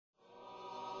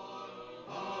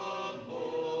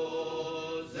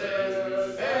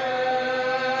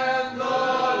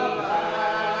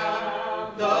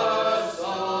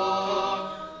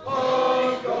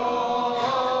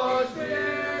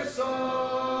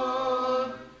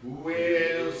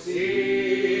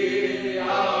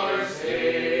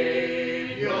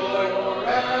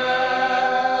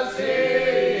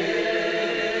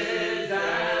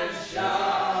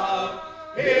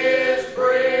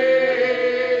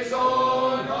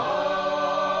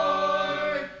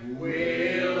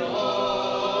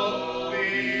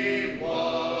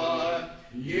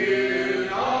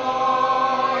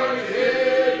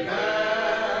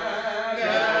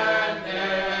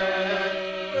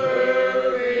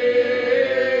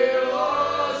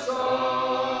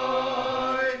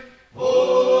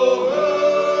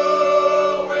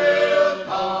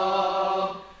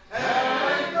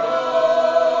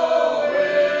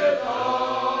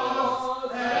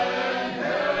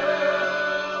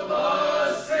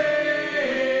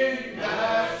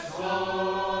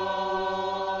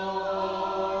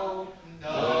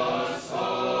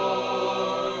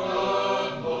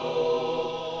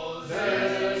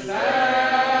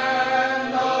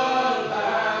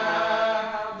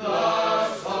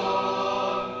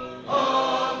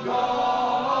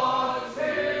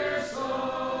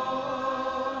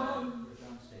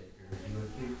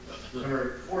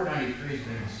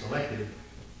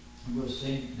We'll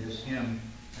sing this hymn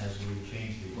as we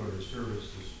change the order of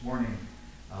service this morning.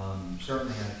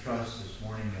 Certainly I trust this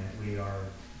morning that we are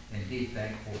indeed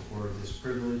thankful for this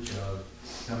privilege of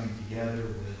coming together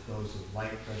with those of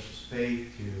like precious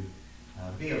faith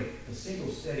to be a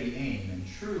single steady aim and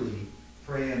truly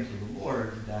pray unto the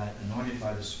Lord that, anointed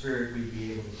by the Spirit, we'd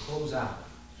be able to close out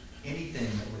anything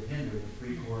that would hinder the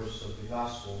free course of the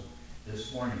gospel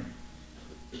this morning.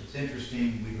 It's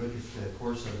interesting, we look at the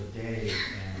course of a day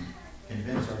and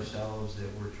convince ourselves that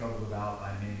we're troubled about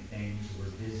by many things,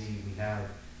 we're busy, we have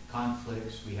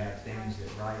conflicts, we have things that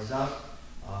rise up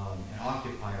and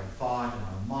occupy our thought and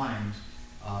our minds,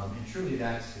 and truly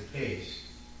that's the case.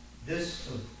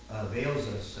 This avails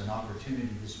us an opportunity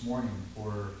this morning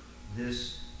for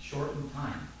this shortened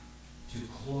time to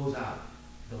close out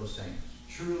those things,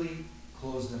 truly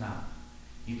close them out.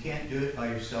 You can't do it by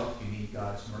yourself. You need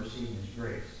God's mercy and His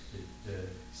grace to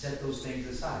set those things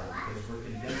aside because we're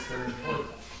convinced they're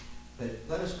important. But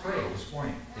let us pray this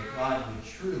morning that God would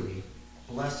truly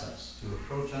bless us to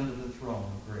approach unto the throne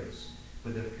of grace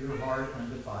with a pure heart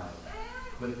undefiled,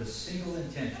 with the single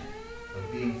intention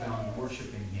of being found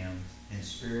worshiping Him in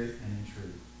spirit and in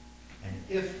truth. And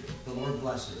if the Lord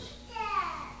blesses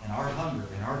and our hunger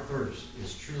and our thirst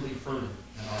is truly fervent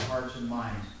in our hearts and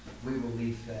minds, we will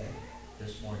leave fed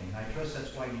this morning. I trust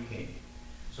that's why you came.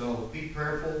 So be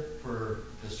prayerful for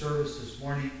the service this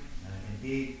morning.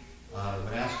 Indeed, I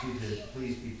would ask you to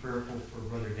please be prayerful for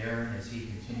Brother Darren as he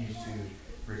continues to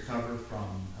recover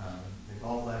from the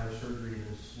gallbladder surgery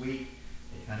this week.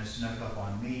 It kind of snuck up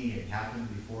on me. It happened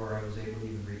before I was able to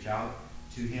even reach out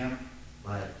to him.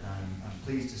 But I'm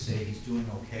pleased to say he's doing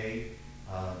okay.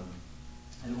 I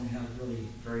don't have really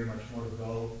very much more to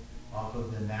go off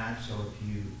of than that. So if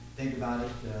you think about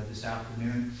it this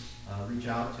afternoon, reach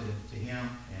out to him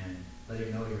and let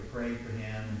him know you're praying for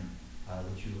him and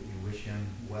that you wish him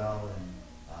well and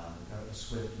a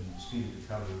swift and speedy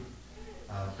recovery.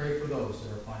 Pray for those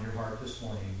that are upon your heart this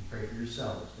morning. Pray for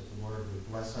yourselves that the Lord would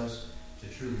bless us to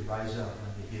truly rise up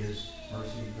unto His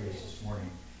mercy and grace this morning.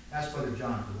 Ask Brother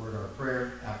John to word our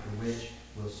prayer, after which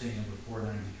we'll sing number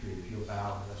 493. If you'll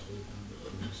bow, that's what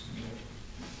we're going to do.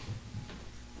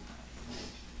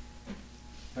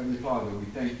 Heavenly Father, we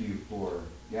thank you for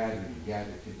gathering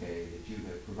together today, that you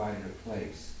have provided a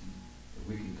place that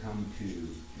we can come to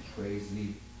praise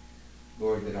Thee.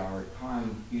 Lord, that our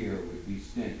time here would be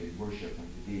spent in worship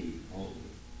unto Thee holy.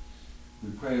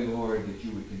 We pray, Lord, that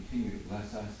you would continue to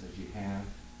bless us as you have.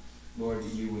 Lord,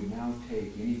 that you would now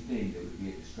take anything that would be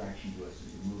a distraction to us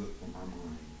and remove it from our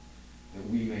mind, that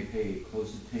we may pay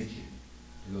close attention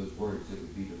to those words that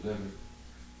would be delivered.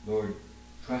 Lord,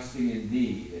 trusting in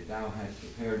Thee that Thou hast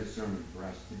prepared a sermon for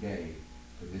us today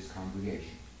for this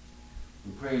congregation.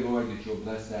 We pray, Lord, that you'll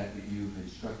bless that you've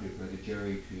instructed Brother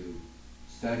Jerry to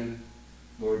study.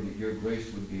 Lord, that your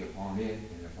grace would be upon it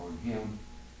and upon him.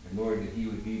 And Lord, that he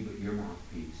would be but your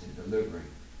mouthpiece in delivering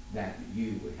that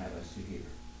you would have us to hear.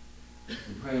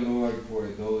 We pray, Lord, for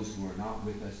those who are not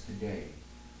with us today.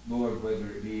 Lord, whether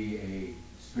it be a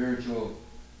spiritual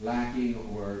lacking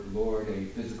or, Lord, a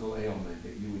physical ailment,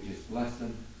 that you would just bless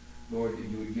them. Lord, that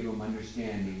you would give them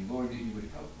understanding. Lord, that you would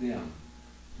help them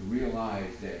to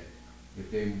realize that if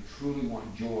they truly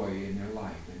want joy in their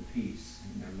life and peace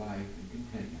in their life and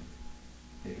contentment,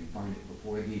 they can find it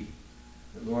before Thee.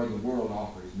 But Lord, the world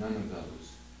offers none of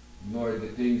those. And Lord, the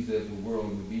things of the world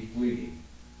would be fleeting,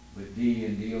 but Thee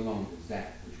and Thee alone is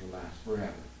that which will last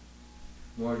forever.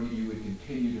 Lord, that you would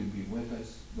continue to be with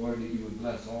us. Lord, that you would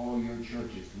bless all your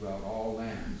churches throughout all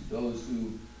lands, those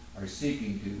who are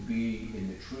seeking to be in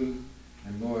the truth,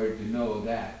 and Lord, to know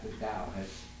that Thou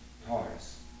hast taught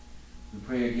us. We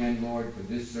pray again, Lord, for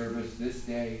this service this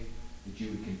day, that you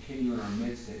would continue in our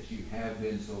midst as you have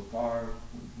been so far,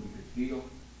 we could feel.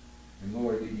 And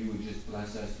Lord, that you would just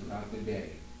bless us throughout the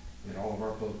day, that all of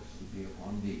our focus would be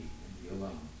upon Thee and Thee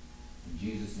alone. In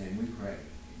Jesus' name we pray.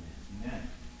 Amen. Amen.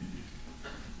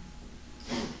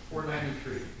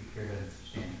 493, if you care to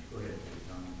stand. Go ahead,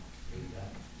 John. Read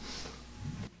that.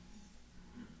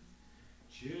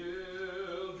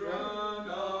 Children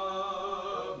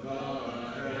of the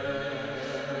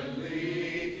heavenly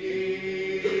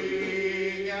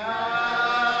King,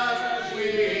 as we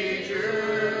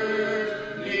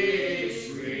journey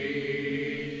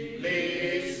sweetly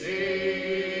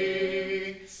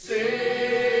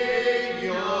sing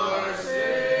your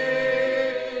Savior's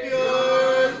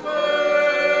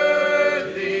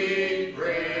worthy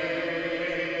praise.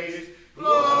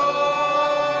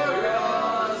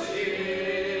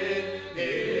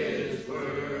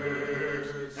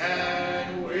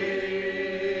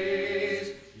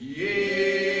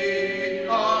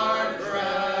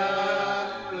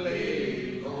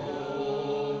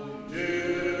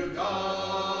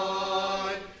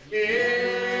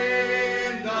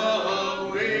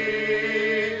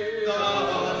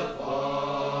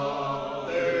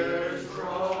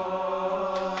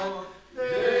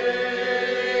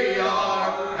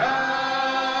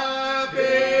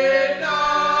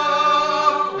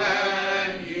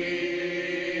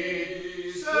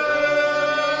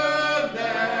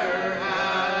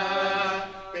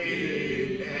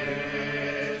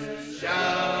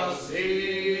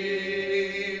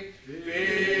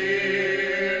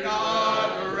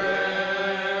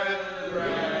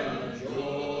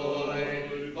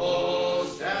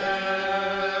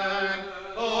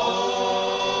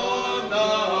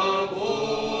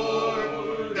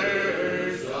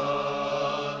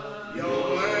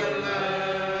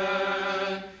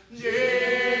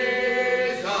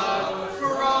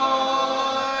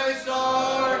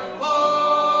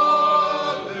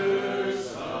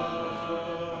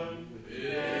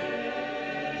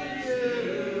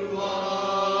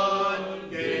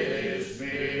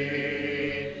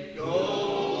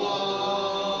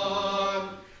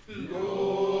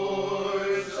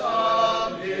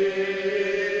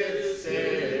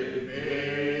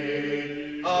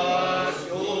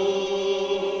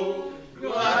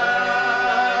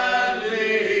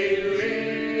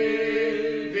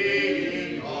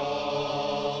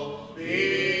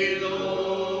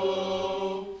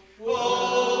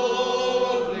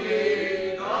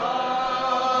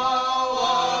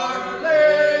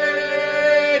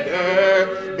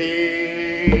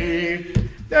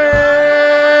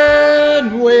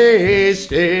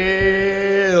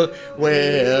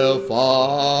 will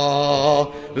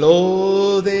follow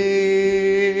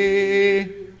thee.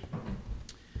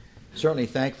 Certainly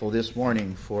thankful this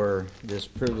morning for this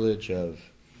privilege of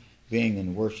being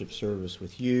in worship service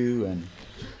with you, and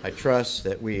I trust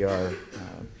that we are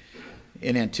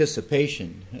in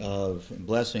anticipation of and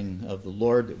blessing of the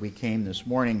Lord, that we came this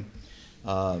morning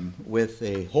with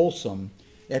a wholesome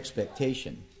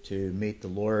expectation to meet the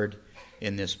Lord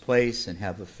in this place and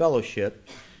have a fellowship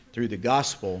through the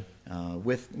gospel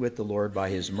with the Lord by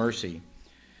His mercy.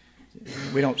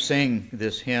 We don't sing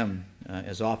this hymn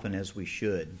as often as we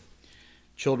should.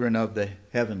 Children of the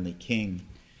Heavenly King.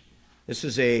 This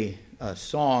is a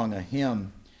song, a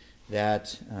hymn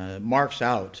that marks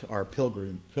out our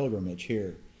pilgrimage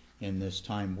here in this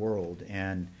time world.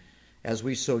 And as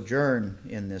we sojourn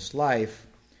in this life,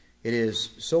 it is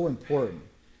so important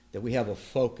that we have a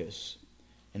focus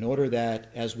in order that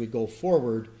as we go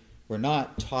forward, we're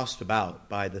not tossed about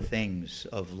by the things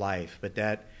of life, but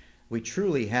that we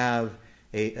truly have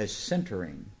a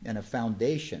centering and a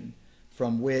foundation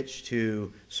from which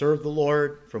to serve the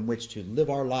Lord, from which to live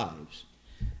our lives.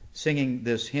 Singing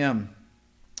this hymn,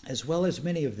 as well as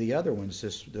many of the other ones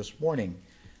this morning,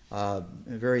 I'm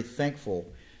very thankful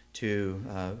to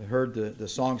heard the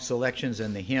song selections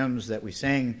and the hymns that we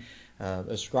sang,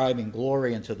 ascribing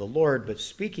glory unto the Lord, but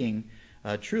speaking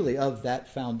truly of that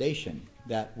foundation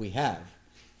that we have,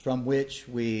 from which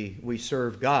we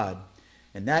serve God,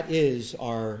 and that is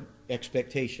our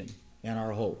expectation and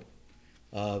our hope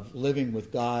of living with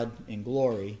God in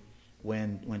glory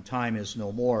when time is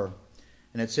no more.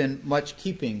 And it's in much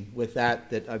keeping with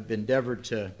that I've endeavored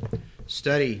to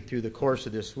study through the course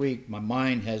of this week. My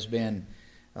mind has been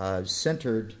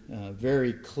centered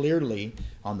very clearly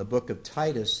on the book of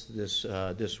Titus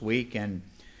this week. And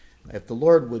if the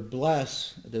Lord would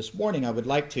bless this morning, I would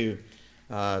like to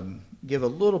give a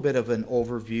little bit of an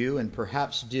overview and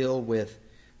perhaps deal with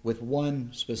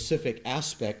one specific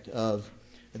aspect of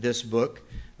this book.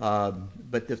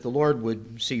 But if the Lord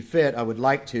would see fit, I would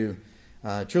like to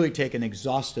truly take an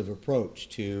exhaustive approach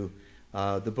to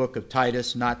the book of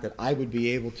Titus. Not that I would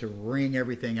be able to wring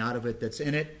everything out of it that's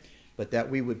in it, but that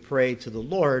we would pray to the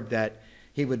Lord that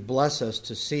He would bless us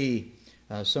to see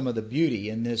some of the beauty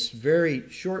in this very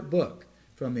short book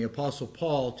from the Apostle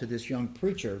Paul to this young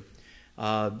preacher.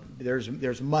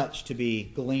 There's much to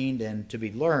be gleaned and to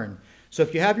be learned. So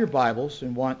if you have your Bibles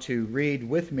and want to read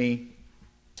with me,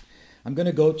 I'm going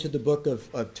to go to the book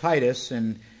of Titus,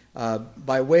 and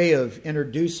by way of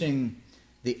introducing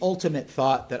the ultimate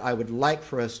thought that I would like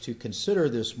for us to consider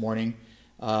this morning,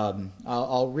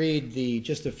 I'll read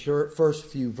just the first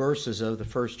few verses of the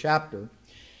first chapter. It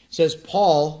says,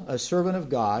 Paul, a servant of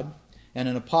God and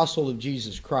an apostle of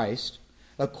Jesus Christ,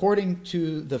 according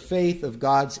to the faith of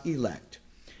God's elect,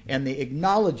 and the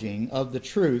acknowledging of the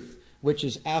truth which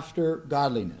is after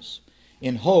godliness,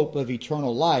 in hope of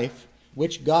eternal life,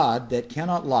 which God, that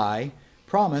cannot lie,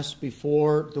 promised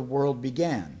before the world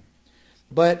began,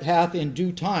 but hath in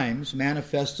due times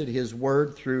manifested His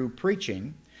word through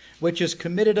preaching, which is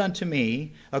committed unto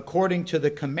me according to the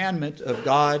commandment of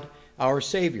God our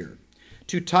Savior.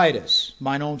 To Titus,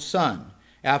 mine own son,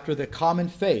 after the common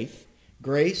faith,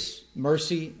 grace,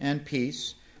 mercy, and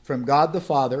peace from God the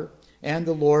Father and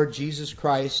the Lord Jesus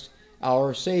Christ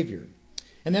our Savior.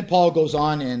 And then Paul goes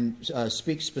on and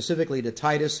speaks specifically to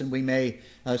Titus, and we may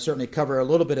certainly cover a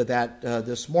little bit of that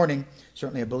this morning.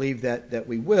 Certainly I believe that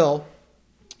we will.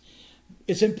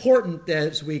 It's important that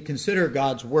as we consider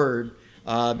God's Word,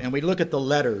 and we look at the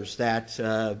letters that,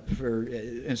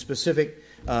 in specific,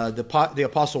 the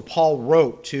Apostle Paul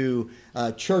wrote to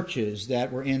churches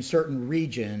that were in certain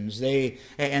regions,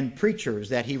 and preachers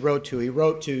that he wrote to. He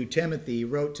wrote to Timothy, he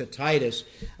wrote to Titus.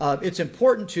 It's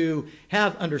important to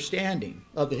have understanding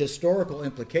of the historical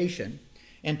implication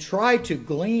and try to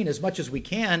glean as much as we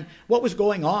can what was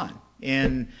going on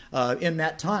in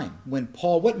that time when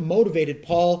what motivated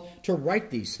Paul to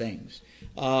write these things.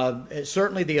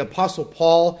 Certainly the Apostle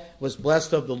Paul was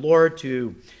blessed of the Lord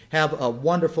to have a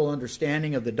wonderful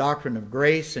understanding of the doctrine of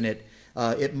grace, and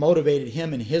it motivated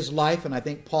him in his life, and I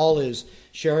think Paul is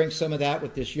sharing some of that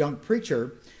with this young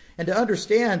preacher. And to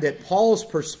understand that Paul's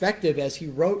perspective as he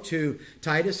wrote to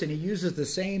Titus, and he uses the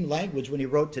same language when he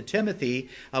wrote to Timothy,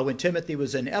 when Timothy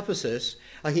was in Ephesus,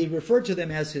 he referred to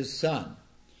them as his son,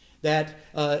 that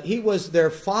he was their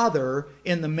father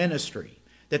in the ministry.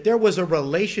 That there was a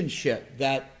relationship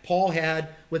that Paul had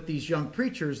with these young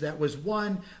preachers that was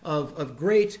one of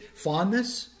great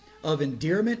fondness, of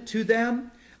endearment to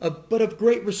them, but of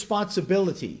great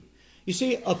responsibility. You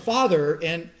see, a father,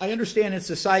 and I understand in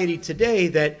society today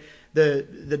that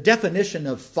the definition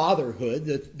of fatherhood,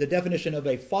 the definition of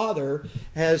a father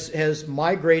has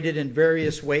migrated in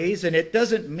various ways, and it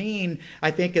doesn't mean,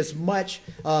 I think, as much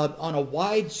on a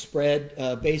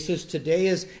widespread basis today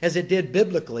as it did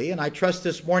biblically, and I trust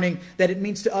this morning that it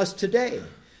means to us today.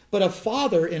 But a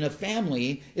father in a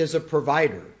family is a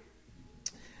provider,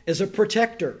 is a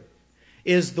protector,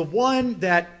 is the one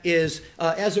that is,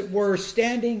 as it were,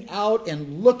 standing out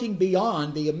and looking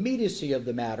beyond the immediacy of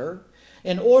the matter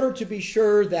in order to be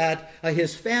sure that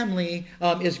his family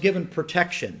is given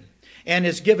protection and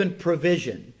is given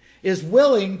provision, is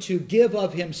willing to give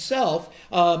of himself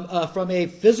from a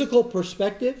physical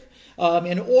perspective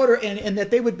in order, and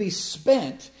that they would be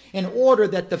spent in order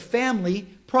that the family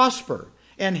prosper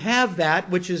and have that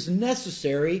which is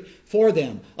necessary for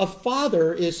them. A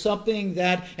father is something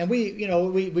that, and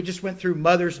we just went through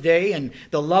Mother's Day and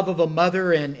the love of a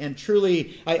mother, and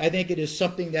truly I think it is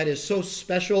something that is so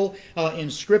special in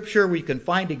Scripture. We can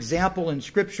find example in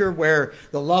Scripture where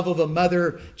the love of a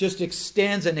mother just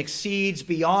extends and exceeds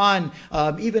beyond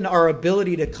even our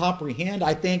ability to comprehend.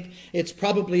 I think it's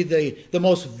probably the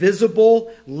most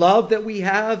visible love that we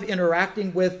have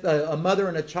interacting with a mother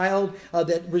and a child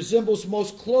that resembles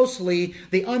most closely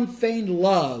the unfeigned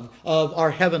love of our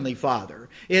Heavenly Father.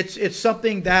 It's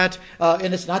something that,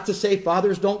 and it's not to say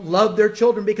fathers don't love their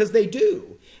children, because they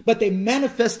do, but they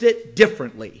manifest it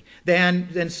differently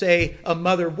than say a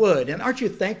mother would. And aren't you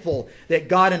thankful that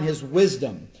God in His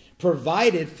wisdom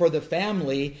provided for the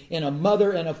family in a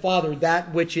mother and a father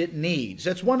that which it needs?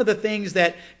 That's one of the things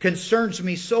that concerns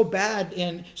me so bad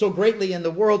and so greatly in the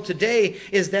world today,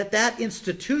 is that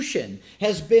institution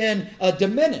has been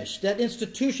diminished. That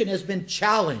institution has been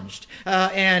challenged.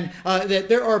 And that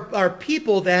there are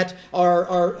people that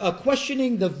are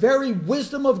questioning the very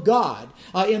wisdom of God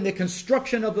in the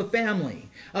construction of the family.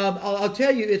 I'll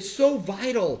tell you, it's so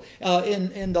vital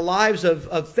in the lives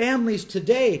of families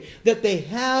today that they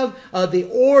have the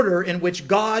order in which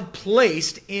God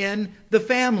placed in the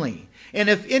family. And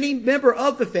if any member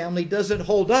of the family doesn't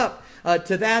hold up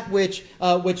to that which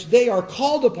they are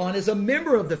called upon as a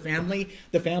member of the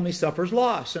family suffers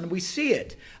loss. And we see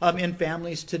it in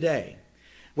families today.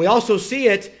 We also see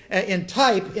it in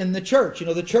type in the church.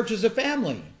 The church is a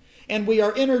family, and we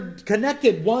are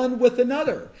interconnected one with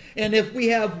another. And if we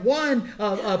have one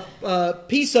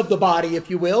piece of the body, if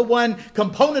you will, one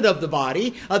component of the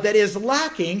body that is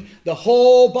lacking, the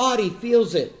whole body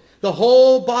feels it. The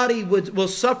whole body will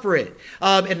suffer it.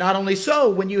 And not only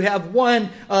so, when you have one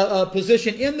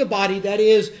position in the body that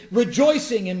is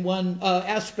rejoicing in one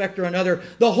aspect or another,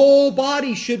 the whole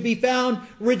body should be found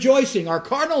rejoicing. Our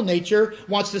carnal nature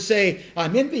wants to say,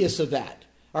 I'm envious of that.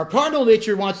 Our carnal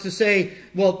nature wants to say,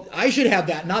 well, I should have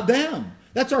that, not them.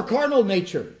 That's our carnal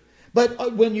nature.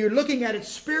 But when you're looking at it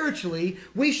spiritually,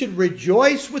 we should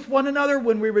rejoice with one another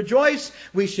when we rejoice.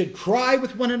 We should cry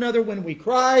with one another when we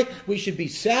cry. We should be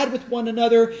sad with one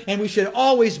another, and we should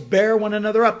always bear one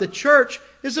another up. The church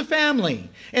is a family,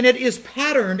 and it is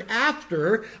patterned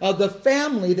after the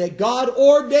family that God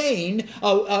ordained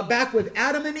back with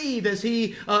Adam and Eve, as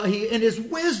he in His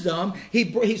wisdom,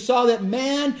 he saw that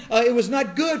man, it was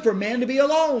not good for man to be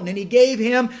alone, and He gave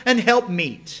him an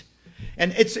helpmeet.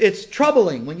 And it's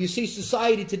troubling when you see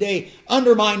society today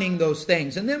undermining those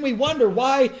things. And then we wonder,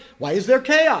 why is there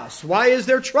chaos? Why is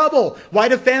there trouble? Why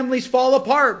do families fall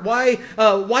apart? Why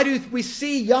do we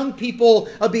see young people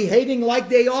behaving like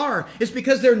they are? It's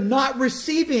because they're not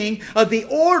receiving the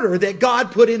order that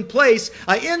God put in place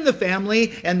in the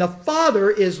family. And the father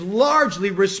is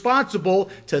largely responsible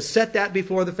to set that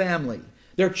before the family.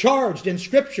 They're charged in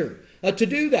Scripture to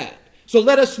do that. So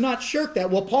let us not shirk that.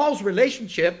 Well, Paul's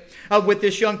relationship with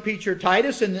this young preacher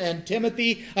Titus and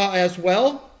Timothy as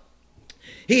well,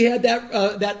 he had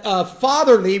that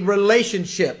fatherly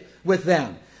relationship with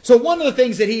them. So one of the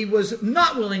things that he was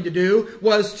not willing to do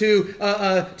was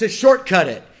to shortcut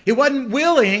it. He wasn't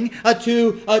willing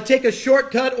to take a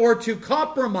shortcut or to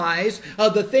compromise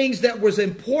the things that was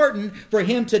important for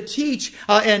him to teach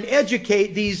and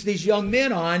educate these young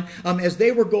men on as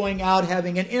they were going out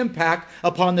having an impact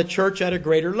upon the church at a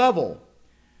greater level.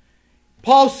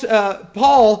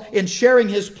 Paul, in sharing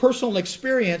his personal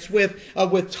experience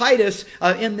with Titus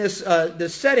in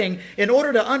this setting, in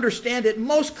order to understand it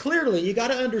most clearly, you got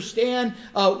to understand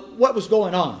what was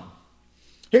going on.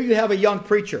 Here you have a young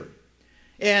preacher.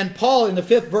 And Paul in the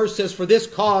 5th verse says, "For this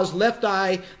cause left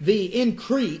I thee in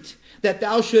Crete, that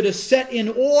thou shouldest set in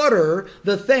order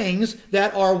the things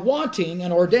that are wanting,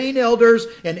 and ordain elders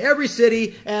in every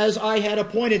city as I had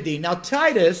appointed thee." Now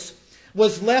Titus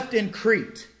was left in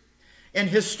Crete. And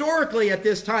historically at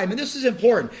this time, and this is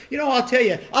important, I'll tell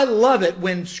you, I love it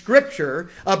when Scripture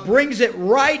brings it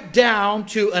right down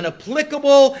to an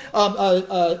applicable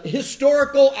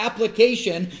historical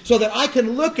application so that I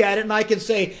can look at it and I can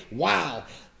say, wow,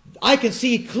 I can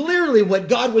see clearly what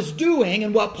God was doing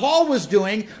and what Paul was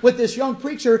doing with this young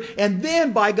preacher, and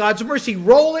then by God's mercy,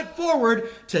 roll it forward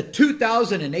to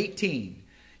 2018.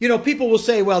 People will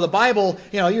say, well, the Bible,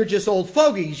 you're just old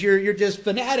fogies. You're just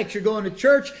fanatics. You're going to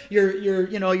church.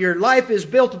 Your life is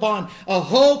built upon a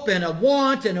hope and a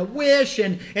want and a wish,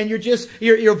 and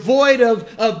you're void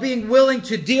of being willing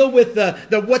to deal with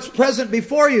the what's present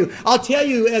before you. I'll tell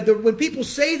you, when people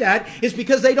say that, it's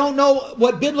because they don't know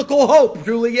what biblical hope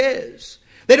truly is.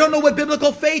 They don't know what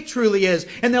biblical faith truly is.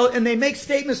 And they make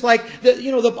statements like,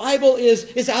 the Bible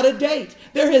is out of date.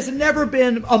 There has never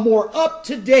been a more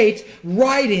up-to-date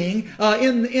writing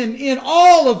in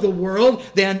all of the world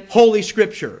than Holy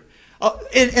Scripture.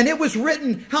 And it was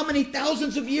written how many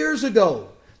thousands of years ago?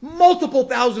 Multiple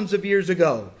thousands of years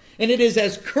ago. And it is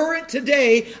as current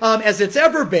today as it's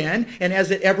ever been and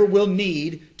as it ever will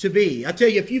need to be. I tell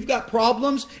you, if you've got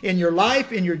problems in your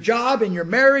life, in your job, in your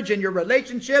marriage, in your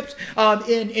relationships,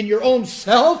 in your own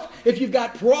self, if you've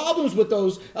got problems with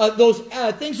those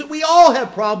things that we all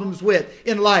have problems with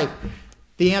in life,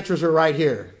 the answers are right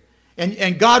here.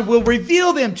 And God will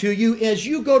reveal them to you as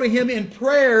you go to Him in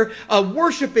prayer,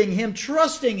 worshiping Him,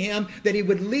 trusting Him that He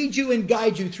would lead you and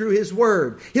guide you through His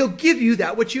Word. He'll give you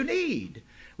that which you need.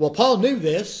 Well, Paul knew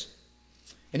this,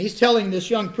 and he's telling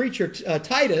this young preacher,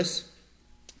 Titus,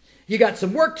 you got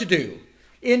some work to do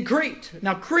in Crete.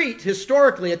 Now, Crete,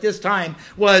 historically at this time,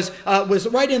 was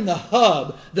right in the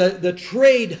hub, the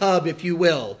trade hub, if you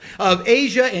will, of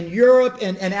Asia and Europe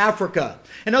and Africa.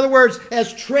 In other words,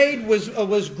 as trade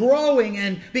was growing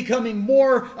and becoming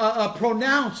more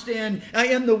pronounced in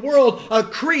the world,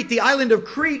 Crete, the island of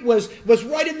Crete, was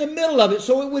right in the middle of it.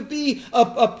 So it would be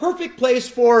a perfect place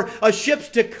for ships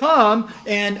to come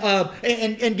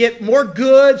and get more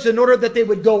goods in order that they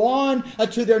would go on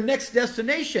to their next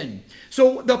destination.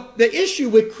 So the issue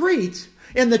with Crete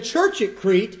and the church at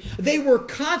Crete, they were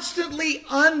constantly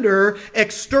under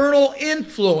external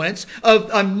influence of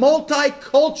a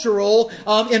multicultural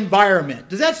environment.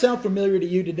 Does that sound familiar to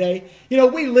you today?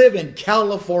 We live in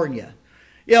California.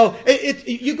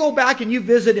 You go back and you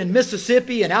visit in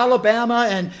Mississippi and Alabama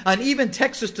and even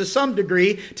Texas to some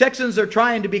degree. Texans are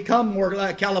trying to become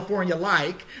more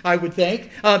California-like, I would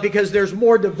think, because there's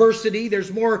more diversity,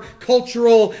 there's more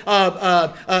cultural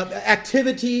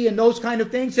activity and those kind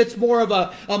of things. It's more of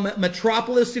a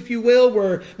metropolis, if you will,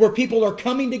 where people are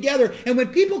coming together. And when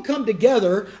people come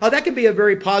together, that can be a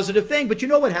very positive thing. But you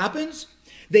know what happens?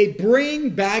 They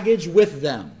bring baggage with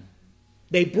them.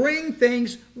 They bring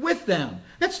things with them.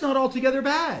 That's not altogether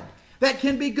bad. That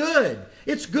can be good.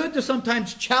 It's good to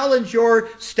sometimes challenge your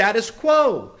status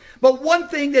quo. But one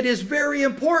thing that is very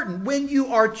important when you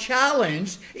are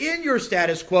challenged in your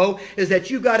status quo is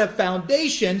that you've got a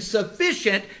foundation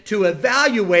sufficient to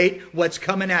evaluate what's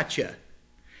coming at you.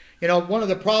 One of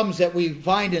the problems that we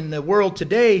find in the world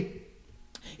today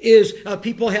is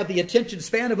people have the attention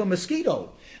span of a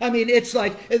mosquito. I mean, it's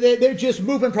like they're just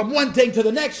moving from one thing to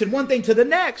the next and one thing to the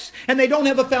next. And they don't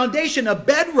have a foundation, a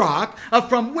bedrock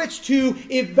from which to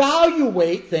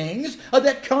evaluate things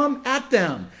that come at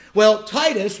them. Well,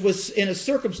 Titus was in a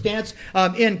circumstance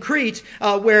in Crete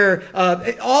where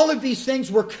all of these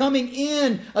things were coming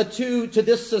in to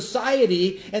this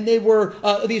society, and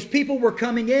these people were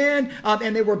coming in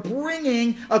and they were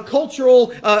bringing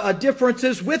cultural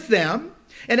differences with them.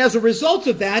 And as a result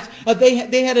of that, they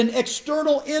had an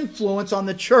external influence on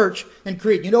the church in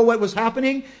Crete. You know what was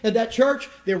happening in that church?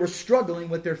 They were struggling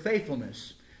with their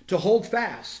faithfulness to hold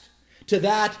fast to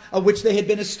that which they had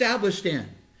been established in.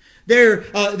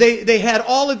 They had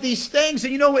all of these things.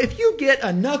 And if you get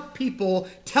enough people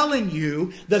telling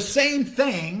you the same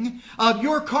thing,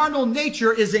 your carnal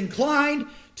nature is inclined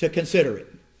to consider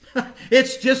it.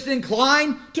 It's just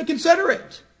inclined to consider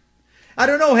it. I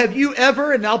don't know, have you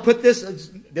ever, and I'll put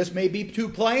this may be too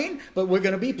plain, but we're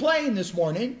going to be plain this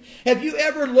morning. Have you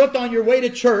ever looked on your way to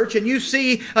church and you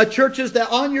see churches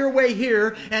that on your way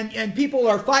here and people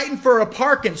are fighting for a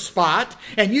parking spot,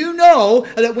 and you know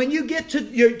that when you get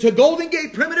to Golden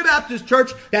Gate Primitive Baptist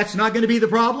Church, that's not going to be the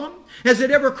problem? Has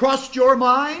it ever crossed your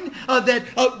mind that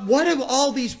what do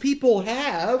all these people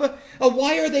have?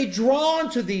 Why are they drawn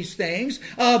to these things?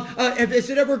 Has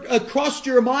it ever crossed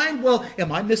your mind, well,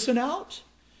 am I missing out?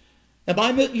 You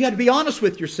got to be honest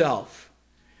with yourself.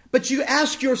 But you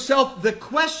ask yourself the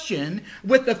question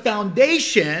with the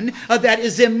foundation that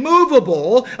is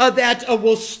immovable, that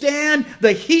will stand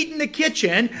the heat in the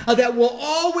kitchen, that will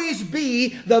always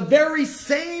be the very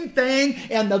same thing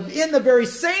and in the very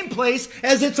same place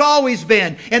as it's always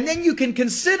been. And then you can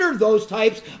consider those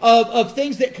types of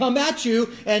things that come at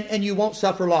you, and you won't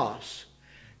suffer loss.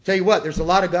 Tell you what, there's a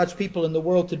lot of God's people in the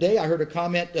world today. I heard a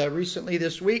comment recently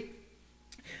this week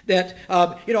that,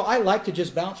 I like to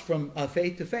just bounce from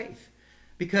faith to faith,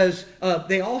 because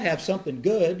they all have something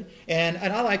good, and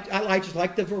I just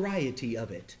like the variety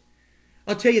of it.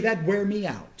 I'll tell you, that'd wear me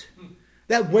out.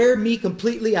 That wear me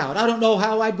completely out. I don't know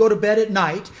how I'd go to bed at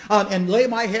night and lay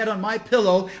my head on my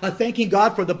pillow, thanking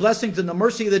God for the blessings and the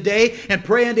mercy of the day, and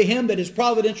praying to Him that His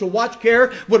providential watch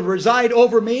care would reside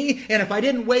over me. And if I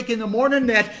didn't wake in the morning,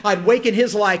 that I'd wake in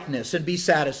His likeness and be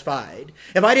satisfied.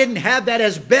 If I didn't have that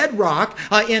as bedrock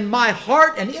in my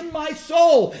heart and in my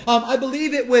soul, I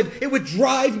believe it would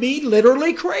drive me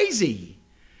literally crazy.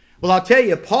 Well, I'll tell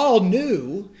you, Paul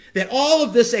knew that all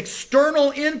of this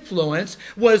external influence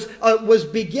was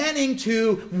beginning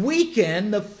to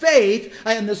weaken the faith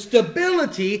and the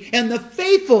stability and the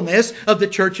faithfulness of the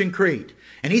church in Crete.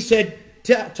 And he said,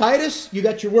 Titus, you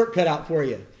got your work cut out for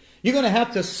you. You're going to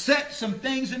have to set some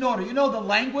things in order. You know the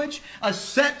language?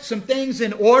 Set some things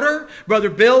in order. Brother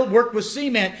Bill worked with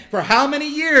cement for how many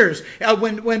years?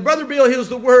 When Brother Bill hears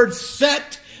the word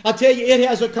set, I'll tell you, it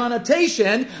has a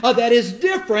connotation that is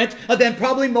different than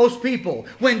probably most people.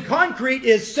 When concrete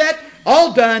is set,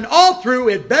 all done, all through,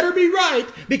 it better be right,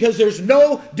 because there's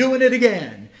no doing it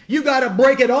again. You got to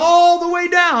break it all the way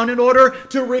down in order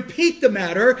to repeat the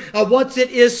matter once it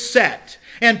is set.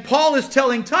 And Paul is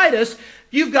telling Titus,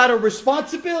 you've got a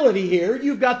responsibility here.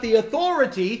 You've got the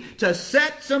authority to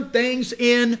set some things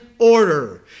in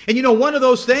order. And you know, one of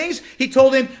those things, he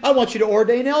told him, I want you to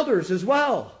ordain elders as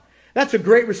well. That's a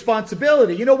great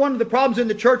responsibility. You know, one of the problems in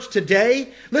the church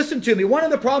today, listen to me, one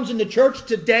of the problems in the church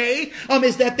today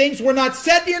is that things were not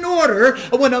set in order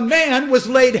when a man was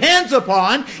laid hands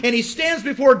upon, and he stands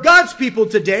before God's people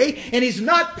today, and he's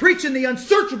not preaching the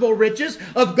unsearchable riches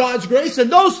of God's grace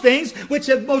and those things which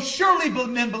have most surely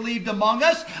been believed among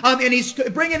us, and he's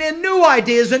bringing in new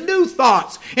ideas and new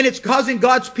thoughts, and it's causing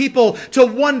God's people to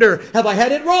wonder, have I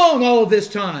had it wrong all of this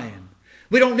time?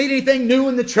 We don't need anything new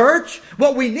in the church.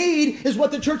 What we need is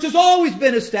what the church has always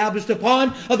been established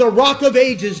upon, the rock of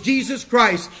ages, Jesus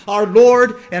Christ, our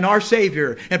Lord and our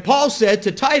Savior. And Paul said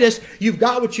to Titus, you've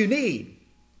got what you need.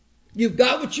 You've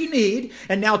got what you need,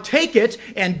 and now take it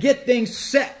and get things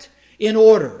set in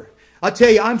order. I'll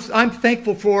tell you, I'm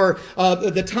thankful for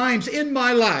the times in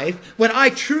my life when I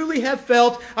truly have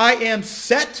felt I am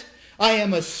set, I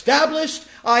am established,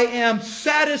 I am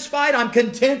satisfied, I'm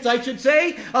content, I should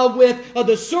say, with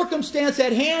the circumstance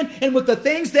at hand and with the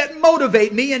things that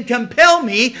motivate me and compel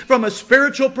me from a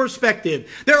spiritual perspective.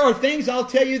 There are things, I'll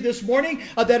tell you this morning,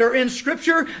 that are in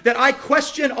Scripture that I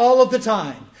question all of the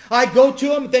time. I go to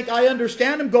them and think I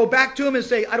understand them, go back to them and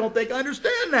say, I don't think I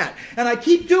understand that. And I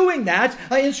keep doing that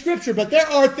in Scripture. But there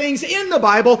are things in the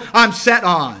Bible I'm set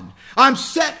on. I'm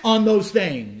set on those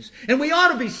things. And we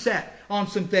ought to be set on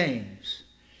some things.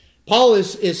 Paul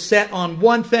is set on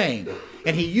one thing,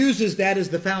 and he uses that as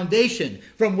the foundation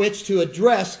from which to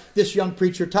address this young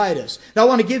preacher Titus. Now I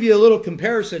want to give you a little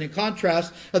comparison and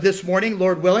contrast this morning,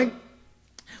 Lord willing.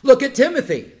 Look at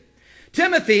Timothy.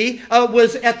 Timothy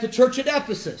was at the church at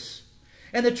Ephesus.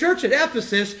 And the church at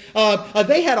Ephesus,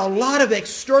 they had a lot of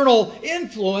external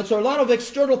influence or a lot of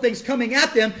external things coming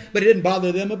at them, but it didn't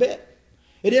bother them a bit.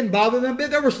 It didn't bother them a bit.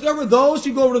 There were those,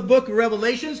 you go over to the book of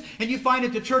Revelations, and you find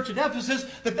at the church at Ephesus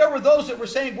that there were those that were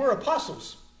saying, we're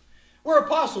apostles. We're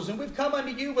apostles, and we've come unto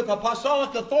you with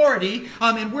apostolic authority,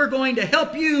 and we're going to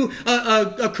help you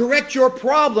correct your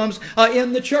problems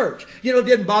in the church. You know, it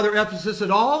didn't bother Ephesus at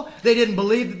all. They didn't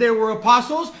believe that there were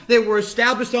apostles. They were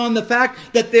established on the fact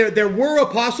that there were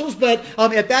apostles, but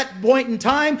at that point in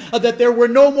time, that there were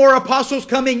no more apostles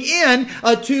coming in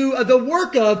to the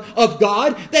work of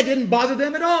God. That didn't bother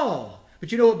them at all.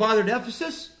 But you know what bothered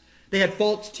Ephesus? They had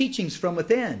false teachings from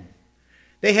within.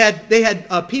 They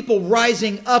had people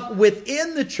rising up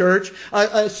within the church,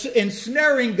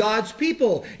 ensnaring God's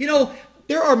people. You know,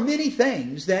 there are many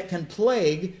things that can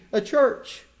plague a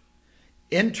church.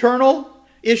 Internal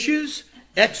issues,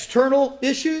 external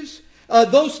issues.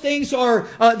 Those things will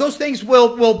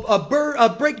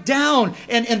break down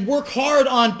and work hard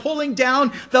on pulling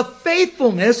down the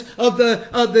faithfulness of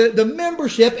the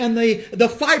membership and the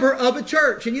fiber of a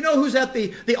church. And you know who's at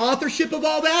the authorship of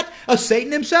all that?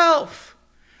 Satan himself.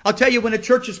 I'll tell you, when a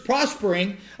church is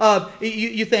prospering,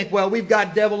 you think, well, we've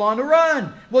got devil on the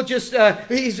run. We'll just,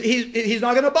 he's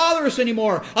not going to bother us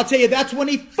anymore. I'll tell you, that's when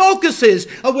he focuses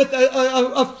with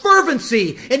a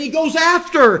fervency, and he goes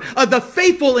after the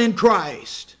faithful in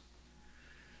Christ.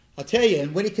 I'll tell you,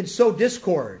 and when he can sow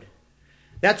discord,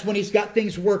 that's when he's got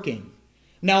things working.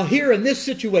 Now here in this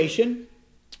situation,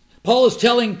 Paul is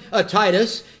telling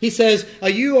Titus, he says,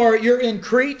 you're in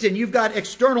Crete and you've got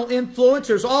external influence.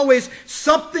 There's always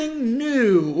something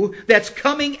new that's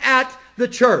coming at the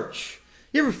church.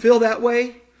 You ever feel that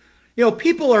way? You know,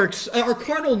 people our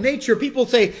carnal nature, people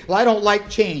say, well, I don't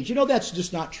like change. You know, that's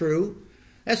just not true.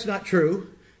 That's not true.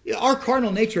 Our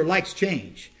carnal nature likes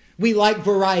change. We like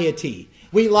variety.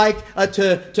 We like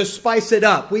to spice it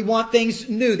up. We want things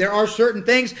new. There are certain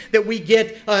things that we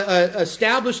get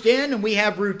established in, and we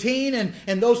have routine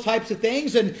and those types of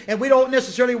things, and we don't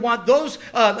necessarily want those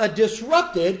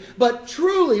disrupted. But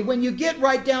truly, when you get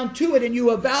right down to it and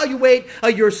you evaluate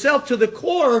yourself to the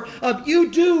core,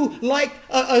 you do like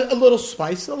a little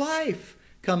spice of life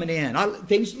coming in.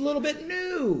 Things a little bit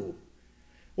new.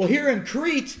 Well, here in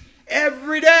Crete,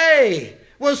 every day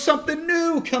was something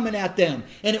new coming at them.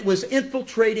 And it was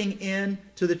infiltrating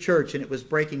into the church, and it was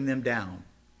breaking them down.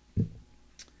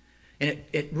 And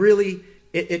it really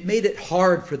made it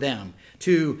hard for them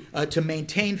to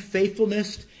maintain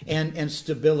faithfulness and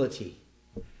stability.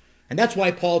 And that's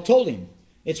why Paul told him,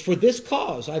 it's for this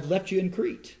cause I've left you in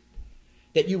Crete,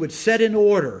 that you would set in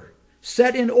order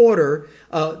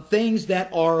things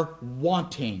that are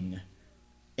wanting,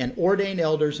 and ordain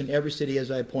elders in every city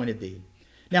as I appointed thee.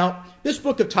 Now, this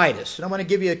book of Titus, and I want to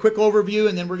give you a quick overview,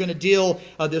 and then we're going to deal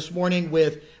this morning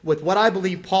with what I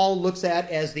believe Paul looks at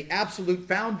as the absolute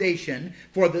foundation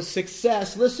for the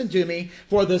success, listen to me,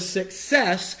 for the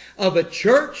success of a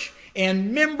church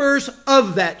and members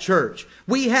of that church.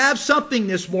 We have something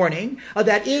this morning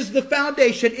that is the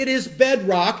foundation. It is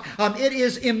bedrock. It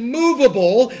is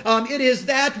immovable. It is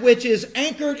that which is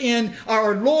anchored in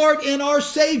our Lord and our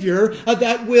Savior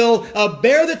that will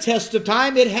bear the test of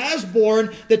time. It has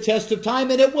borne the test of time,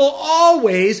 and it will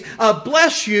always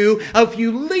bless you if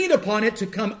you lean upon it to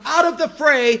come out of the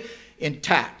fray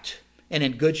intact and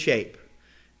in good shape.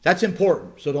 That's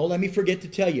important, so don't let me forget to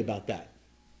tell you about that.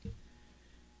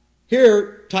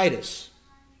 Here, Titus.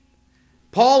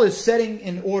 Paul is setting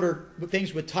in order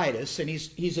things with Titus, and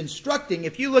he's instructing,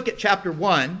 if you look at chapter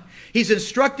 1, he's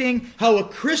instructing how a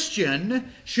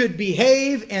Christian should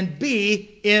behave and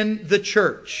be in the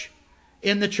church.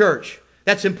 In the church.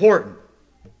 That's important.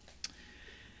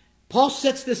 Paul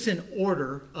sets this in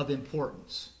order of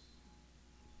importance.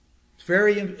 It's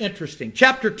very interesting.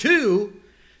 Chapter 2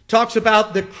 talks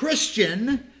about the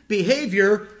Christian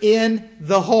behavior in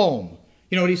the home.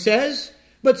 You know what he says?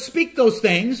 But speak those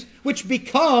things which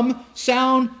become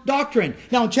sound doctrine.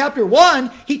 Now in chapter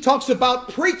 1, he talks about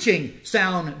preaching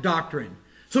sound doctrine.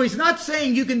 So he's not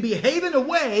saying you can behave in a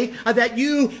way that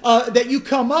you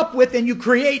come up with and you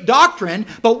create doctrine.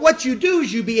 But what you do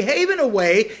is you behave in a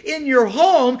way in your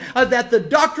home that the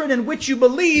doctrine in which you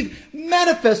believe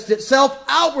manifests itself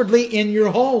outwardly in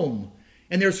your home.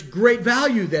 And there's great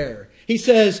value there. He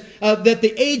says that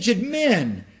the aged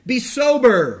men be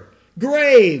sober,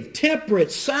 grave,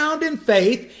 temperate, sound in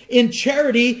faith, in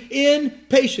charity, in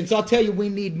patience. I'll tell you, we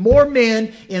need more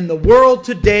men in the world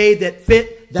today that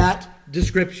fit that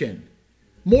description.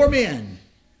 More men.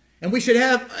 And we should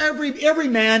have every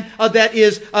man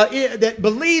that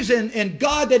believes in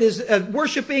God, that is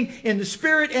worshiping in the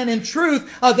Spirit and in truth,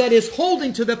 that is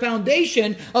holding to the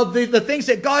foundation of the things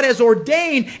that God has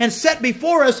ordained and set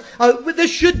before us.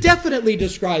 This should definitely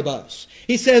describe us.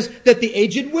 He says that the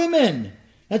aged women,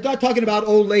 that's not talking about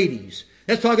old ladies.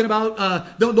 That's talking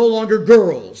about no longer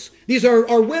girls. These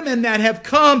are women that have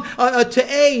come to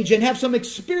age and have some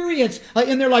experience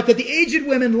in their life. That the aged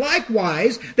women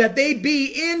likewise, that they be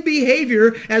in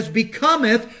behavior as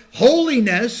becometh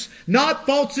holiness, not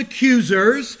false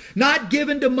accusers, not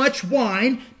given to much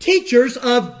wine, teachers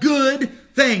of good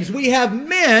things. We have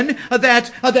men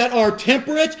that are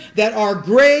temperate, that are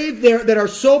grave, that are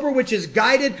sober, which is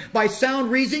guided by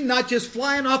sound reasoning, not just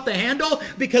flying off the handle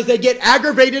because they get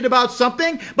aggravated about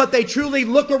something, but they truly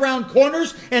look around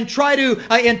corners and try to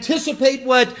anticipate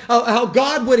how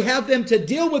God would have them to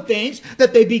deal with things,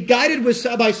 that they be guided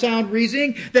by sound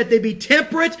reasoning, that they be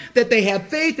temperate, that they have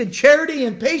faith and charity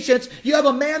and patience. You have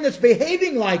a man that's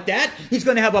behaving like that, he's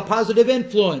going to have a positive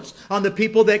influence on the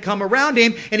people that come around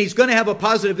him, and he's going to have a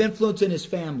positive influence in his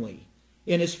family.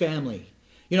 In his family.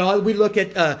 You know, we look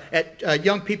at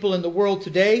young people in the world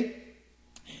today,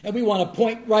 And we want to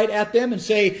point right at them and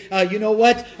say, you know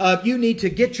what? You need to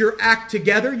get your act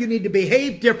together. You need to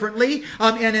behave differently.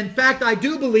 And in fact, I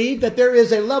do believe that there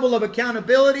is a level of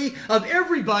accountability of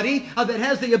everybody that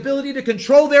has the ability to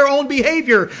control their own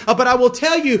behavior. But I will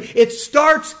tell you, it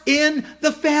starts in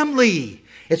the family.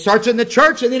 It starts in the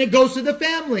church and then it goes to the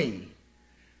family.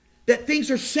 That things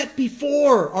are set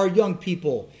before our young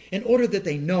people in order that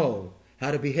they know how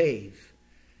to behave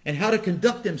and how to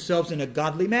conduct themselves in a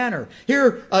godly manner.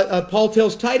 Here, Paul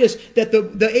tells Titus that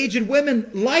the aged women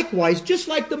likewise, just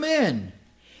like the men,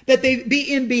 that they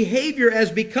be in behavior as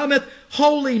becometh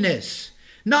holiness,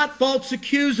 not false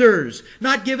accusers,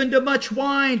 not given to much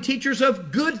wine, teachers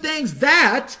of good things,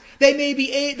 that they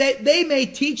may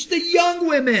teach the young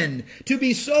women to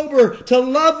be sober, to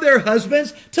love their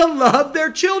husbands, to love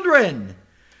their children.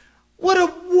 What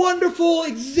a wonderful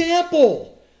example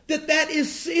that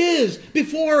is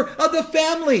before the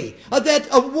family. That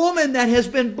a woman that has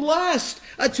been blessed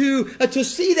to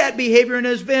see that behavior and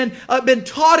has been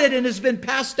taught it and has been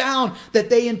passed down, that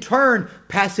they in turn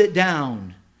pass it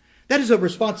down. That is a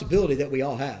responsibility that we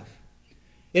all have.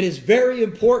 It is very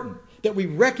important that we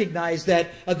recognize that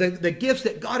the gifts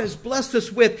that God has blessed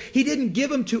us with, He didn't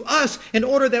give them to us in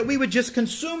order that we would just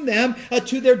consume them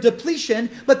to their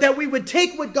depletion, but that we would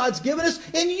take what God's given us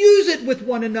and use it with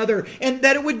one another, and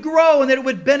that it would grow and that it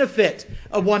would benefit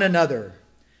one another.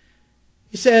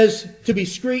 He says to be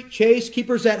discreet, chaste,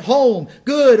 keepers at home,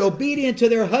 good, obedient to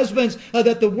their husbands,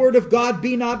 that the word of God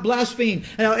be not blasphemed.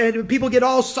 And people get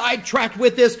all sidetracked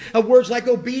with this, words like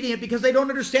obedient, because they don't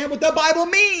understand what the Bible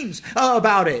means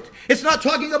about it. It's not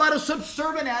talking about a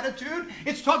subservient attitude.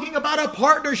 It's talking about a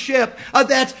partnership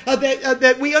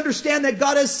that we understand that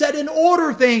God has set in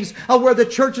order things where the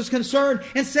church is concerned,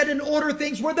 and set in order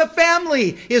things where the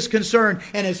family is concerned.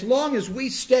 And as long as we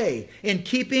stay in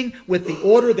keeping with the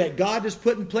order that God has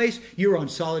put in place, you're on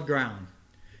solid ground.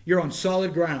 You're on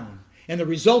solid ground. And the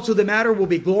results of the matter will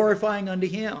be glorifying unto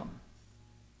Him.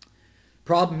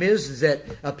 Problem is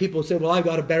that people say, well, I've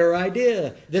got a better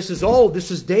idea. This is old. This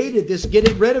is dated.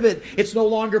 Getting rid of it. It's no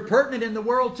longer pertinent in the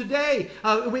world today.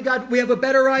 We have a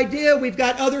better idea. We've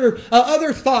got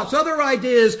other thoughts, other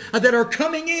ideas that are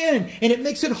coming in. And it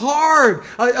makes it hard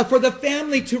for the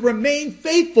family to remain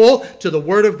faithful to the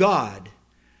Word of God.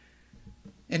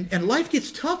 And life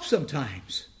gets tough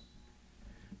sometimes.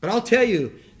 But I'll tell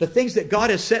you, the things that God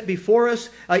has set before us,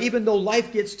 even though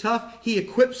life gets tough, He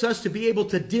equips us to be able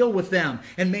to deal with them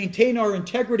and maintain our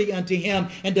integrity unto Him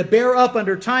and to bear up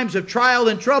under times of trial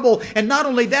and trouble. And not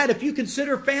only that, if you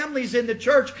consider families in the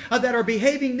church that are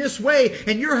behaving this way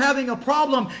and you're having a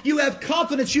problem, you have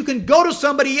confidence you can go to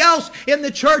somebody else in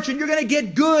the church and you're going to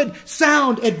get good,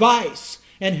 sound advice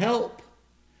and help.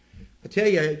 I tell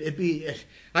you,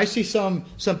 I see some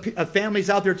families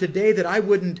out there today that I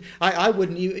wouldn't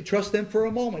even trust them for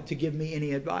a moment to give me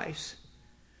any advice.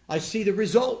 I see the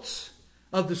results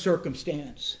of the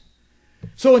circumstance.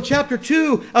 So in chapter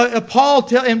 2, Paul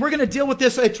and we're going to deal with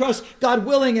this, I trust, God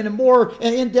willing, in a more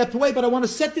in-depth way, but I want to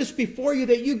set this before you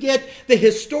that you get the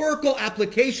historical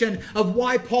application of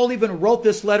why Paul even wrote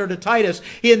this letter to Titus.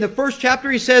 In the first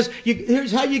chapter, he says,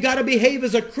 here's how you got to behave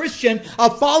as a Christian, a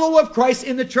follower of Christ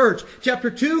in the church. Chapter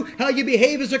 2, how you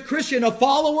behave as a Christian, a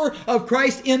follower of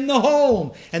Christ in the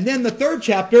home. And then the third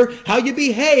chapter, how you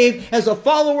behave as a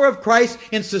follower of Christ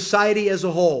in society as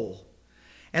a whole.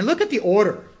 And look at the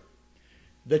order.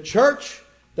 The church,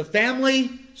 the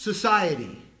family,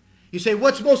 society. You say,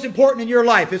 what's most important in your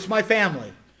life? It's my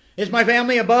family. Is my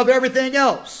family above everything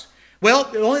else? Well,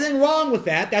 the only thing wrong with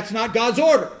that's not God's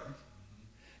order.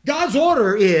 God's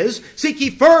order is, seek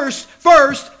ye first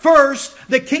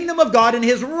the kingdom of God and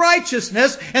His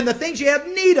righteousness, and the things you have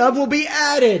need of will be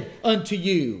added unto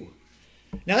you.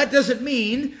 Now that doesn't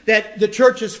mean that the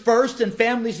church is first and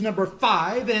family's number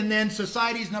 5 and then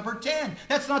society's number 10.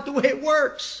 That's not the way it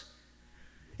works.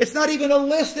 It's not even a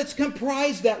list that's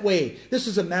comprised that way. This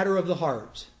is a matter of the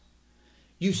heart.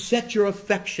 You set your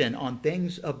affection on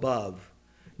things above,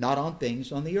 not on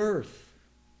things on the earth.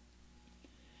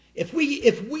 If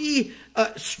we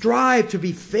strive to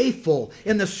be faithful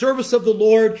in the service of the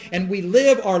Lord, and we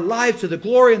live our lives to the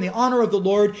glory and the honor of the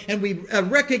Lord, and we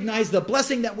recognize the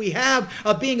blessing that we have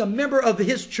of being a member of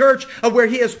His church, where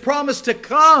He has promised to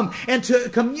come and to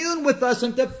commune with us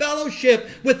and to fellowship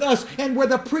with us, and where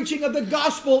the preaching of the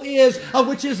gospel is,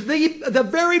 which is the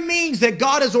very means that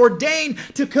God has ordained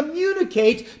to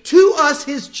communicate to us,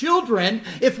 His children.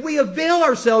 If we avail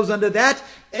ourselves unto that,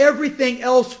 everything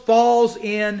else falls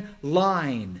in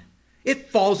line. It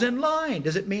falls in line.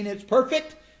 Does it mean it's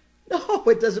perfect? No,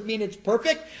 it doesn't mean it's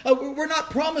perfect. We're not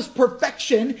promised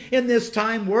perfection in this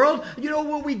time world. You know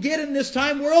what we get in this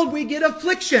time world? We get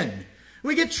affliction.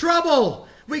 We get trouble.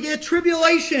 We get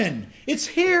tribulation. It's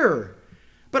here.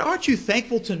 But aren't you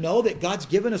thankful to know that God's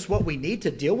given us what we need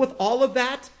to deal with all of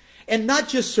that? And not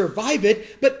just survive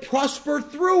it, but prosper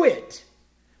through it.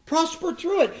 Prosper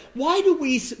through it. Why do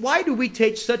we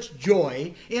take such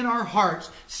joy in our hearts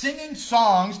singing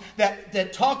songs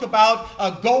that talk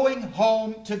about going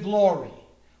home to glory?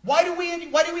 Why do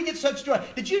we get such joy?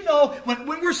 Did you know when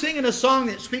we're singing a song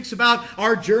that speaks about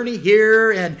our journey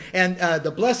here and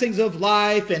the blessings of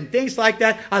life and things like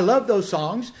that? I love those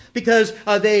songs because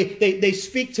they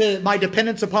speak to my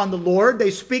dependence upon the Lord. They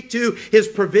speak to His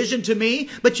provision to me.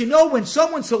 But you know, when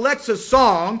someone selects a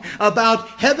song about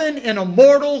heaven and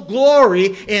immortal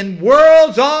glory in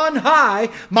worlds on high,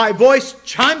 my voice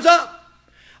chimes up.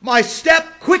 My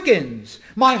step quickens.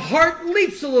 My heart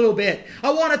leaps a little bit. I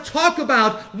want to talk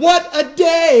about what a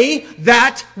day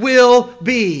that will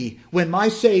be when my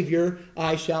Savior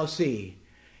I shall see.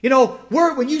 You know,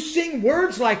 when you sing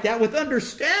words like that with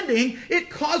understanding,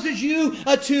 it causes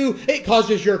it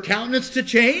causes your countenance to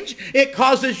change. It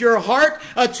causes your heart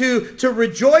to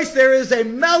rejoice. There is a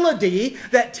melody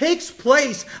that takes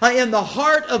place in the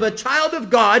heart of a child of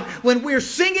God when we're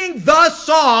singing the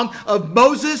song of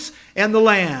Moses and the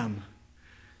Lamb.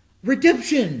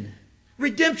 Redemption.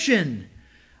 Redemption.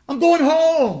 I'm going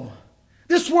home.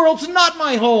 This world's not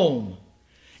my home.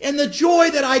 And the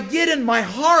joy that I get in my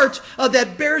heart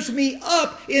that bears me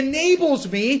up enables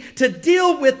me to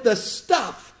deal with the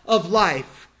stuff of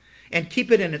life and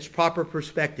keep it in its proper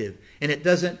perspective. And it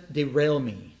doesn't derail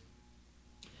me.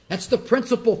 That's the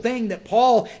principal thing that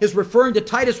Paul is referring to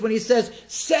Titus when he says,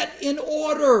 set in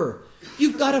order.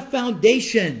 You've got a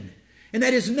foundation. And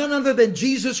that is none other than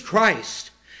Jesus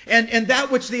Christ. And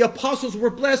that which the apostles were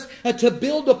blessed to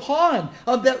build upon,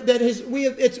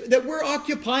 that we're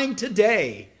occupying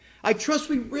today. I trust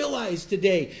we realize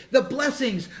today the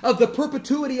blessings of the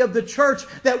perpetuity of the church,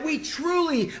 that we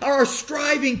truly are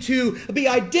striving to be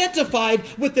identified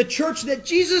with the church that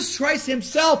Jesus Christ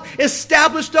Himself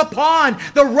established upon,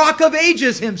 the Rock of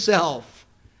Ages Himself.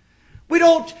 We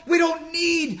don't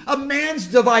need a man's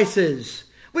devices.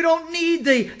 We don't need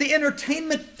the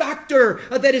entertainment factor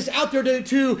that is out there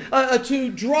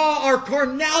to draw our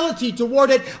carnality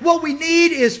toward it. What we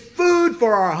need is food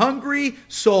for our hungry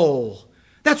soul.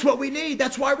 That's what we need.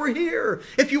 That's why we're here.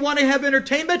 If you want to have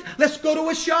entertainment, let's go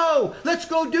to a show. Let's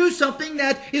go do something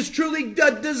that is truly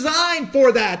designed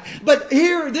for that. But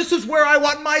here, this is where I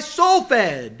want my soul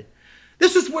fed.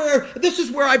 This is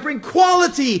where I bring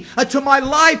quality to my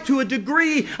life to a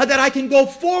degree that I can go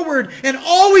forward and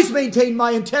always maintain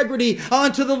my integrity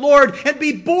unto the Lord and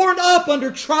be borne up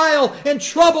under trial and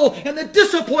trouble and the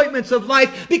disappointments of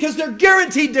life, because they're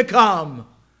guaranteed to come.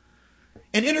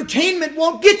 And entertainment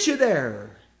won't get you there.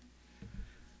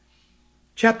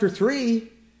 Chapter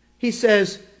 3, he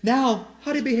says, now,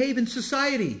 how to behave in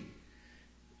society.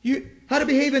 How to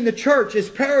behave in the church is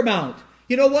paramount.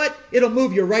 You know what? It'll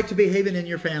move you right to behaving in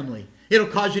your family. It'll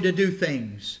cause you to do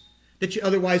things that you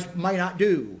otherwise might not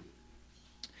do.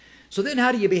 So then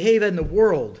how do you behave in the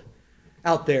world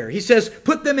out there? He says,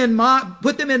 put them in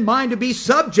mind to be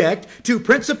subject to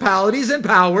principalities and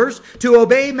powers, to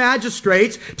obey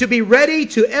magistrates, to be ready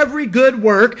to every good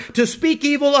work, to speak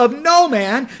evil of no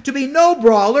man, to be no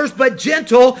brawlers, but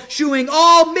gentle, shewing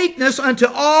all meekness unto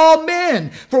all men.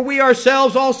 For we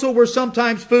ourselves also were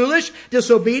sometimes foolish,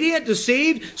 disobedient,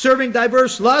 deceived, serving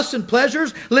diverse lusts and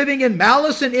pleasures, living in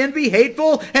malice and envy,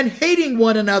 hateful, and hating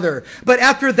one another. But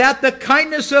after that, the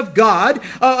kindness of God,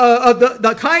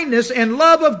 the kindness and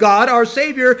love of God, our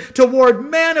Savior, toward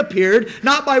man appeared,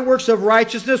 not by works of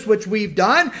righteousness which we've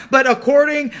done, but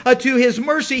according to His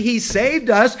mercy He saved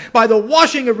us by the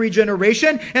washing of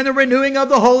regeneration and the renewing of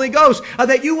the Holy Ghost.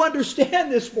 That you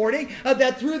understand this morning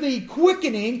that through the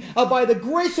quickening by the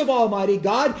grace of Almighty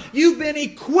God, you've been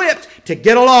equipped to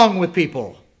get along with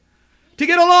people. To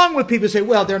get along with people. Say,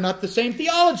 well, they're not the same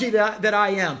theology that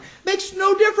I am. Makes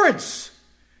no difference.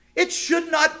 It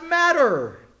should not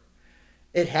matter.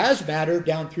 It has mattered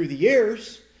down through the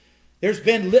years. There's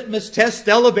been litmus tests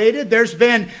elevated. There's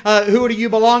been who do you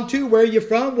belong to? Where are you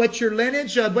from? What's your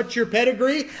lineage? What's your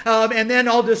pedigree? And then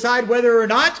I'll decide whether or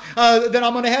not that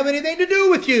I'm going to have anything to do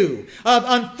with you.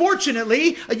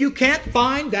 Unfortunately, you can't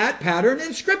find that pattern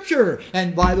in Scripture.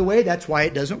 And by the way, that's why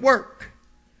it doesn't work.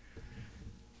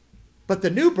 But the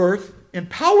new birth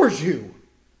empowers you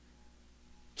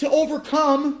to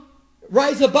overcome,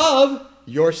 rise above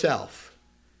yourself.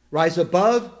 Rise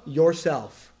above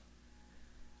yourself.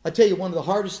 I tell you, one of the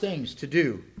hardest things to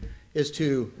do is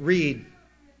to read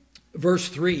verse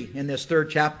 3 in this 3rd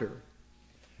chapter.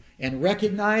 And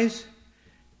recognize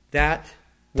that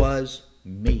was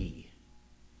me.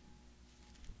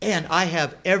 And I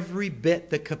have every bit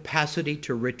the capacity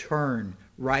to return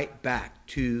right back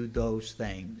to those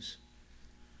things.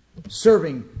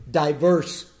 Serving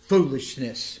diverse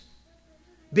foolishness.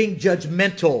 Being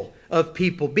judgmental of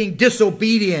people, being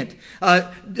disobedient,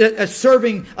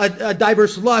 serving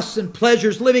diverse lusts and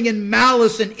pleasures, living in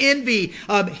malice and envy,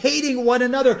 hating one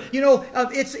another.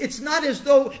 It's not as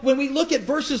though when we look at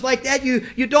verses like that,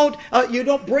 you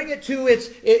don't bring it to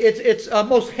its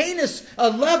most heinous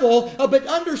level. But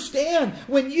understand,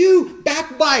 when you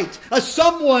backbite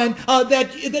someone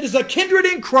that is a kindred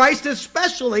in Christ,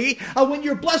 especially when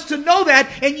you're blessed to know that,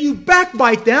 and you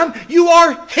backbite them, you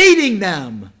are hating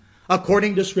them.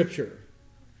 According to Scripture.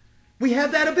 We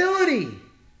have that ability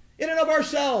in and of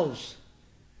ourselves.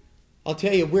 I'll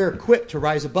tell you, we're equipped to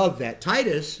rise above that.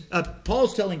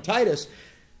 Paul's telling Titus,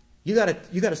 you got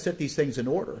to set these things in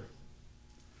order.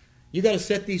 You got to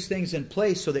set these things in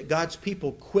place so that God's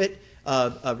people quit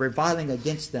reviling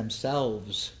against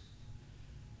themselves.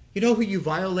 You know who you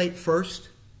violate first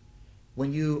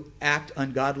when you act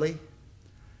ungodly?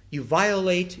 You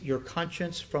violate your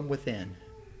conscience from within.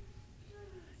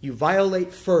 You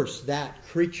violate first that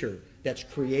creature that's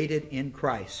created in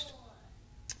Christ.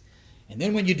 And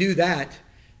then when you do that,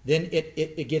 then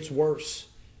it gets worse,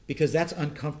 because that's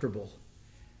uncomfortable.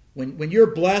 When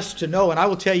you're blessed to know, and I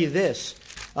will tell you this,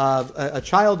 a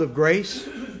child of grace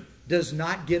does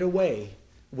not get away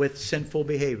with sinful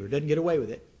behavior. Doesn't get away with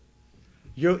it.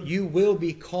 You will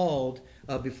be called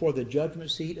before the judgment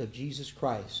seat of Jesus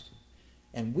Christ.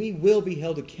 And we will be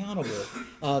held accountable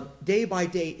day by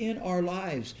day in our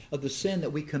lives of the sin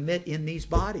that we commit in these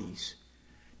bodies.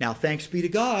 Now, thanks be to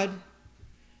God,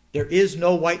 there is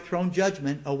no white throne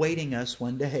judgment awaiting us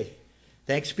one day.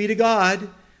 Thanks be to God,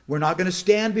 we're not going to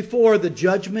stand before the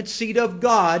judgment seat of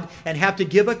God and have to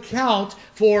give account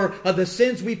for the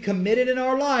sins we've committed in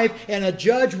our life. And a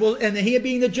judge will, and he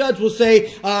being the judge, will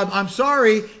say, "I'm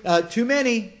sorry, too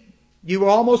many. You were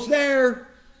almost there.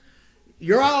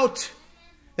 You're out."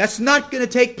 That's not going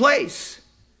to take place.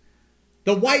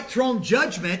 The white throne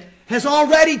judgment has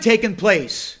already taken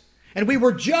place. And we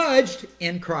were judged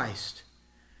in Christ.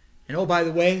 And oh, by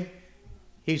the way,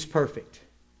 He's perfect.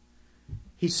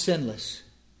 He's sinless.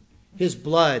 His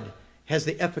blood has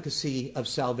the efficacy of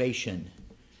salvation.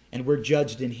 And we're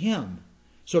judged in Him.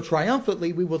 So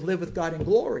triumphantly we will live with God in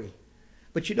glory.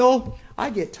 But I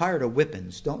get tired of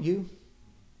whippings, don't you?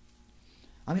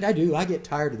 I mean, I do. I get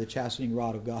tired of the chastening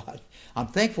rod of God. I'm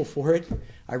thankful for it.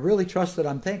 I really trust that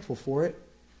I'm thankful for it,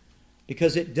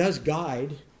 because it does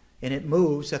guide and it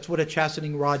moves. That's what a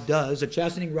chastening rod does. A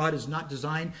chastening rod is not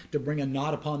designed to bring a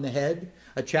knot upon the head.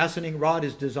 A chastening rod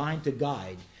is designed to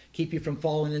guide. Keep you from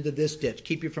falling into this ditch.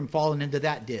 Keep you from falling into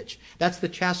that ditch. That's the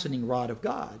chastening rod of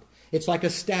God. It's like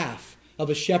a staff of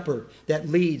a shepherd that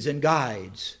leads and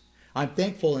guides. I'm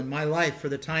thankful in my life for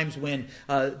the times when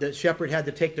the shepherd had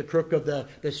to take the crook of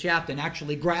the shaft and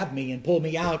actually grab me and pull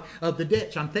me out of the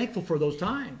ditch. I'm thankful for those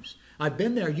times. I've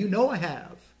been there. I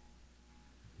have.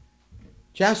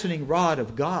 Chastening rod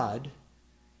of God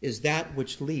is that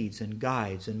which leads and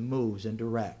guides and moves and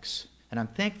directs. And I'm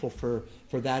thankful for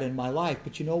that in my life.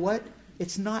 But you know what?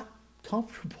 It's not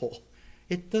comfortable.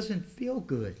 It doesn't feel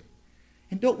good.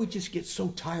 And don't we just get so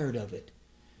tired of it?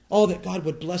 Oh, that God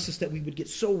would bless us, that we would get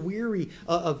so weary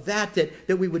of that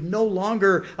we would no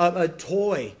longer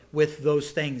toy with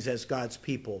those things as God's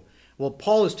people. Well,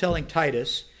 Paul is telling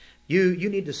Titus, you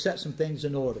need to set some things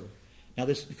in order. Now,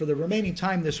 for the remaining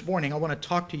time this morning, I want to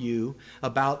talk to you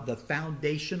about the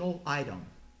foundational item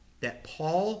that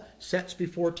Paul sets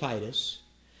before Titus.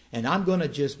 And I'm going to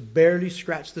just barely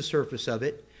scratch the surface of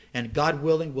it, and God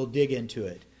willing, we'll dig into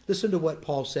it. Listen to what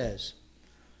Paul says.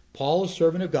 Paul, a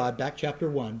servant of God, back chapter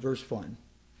 1, verse 1.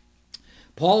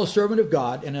 Paul, a servant of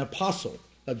God and an apostle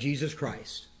of Jesus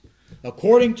Christ,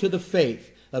 according to the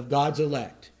faith of God's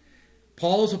elect.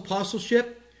 Paul's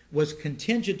apostleship was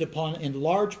contingent upon, in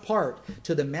large part,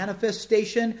 to the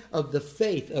manifestation of the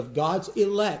faith of God's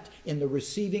elect in the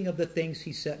receiving of the things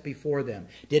He set before them.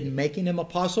 Didn't make him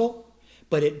apostle,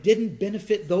 but it didn't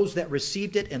benefit those that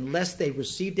received it unless they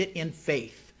received it in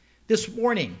faith. This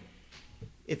morning,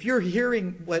 if you're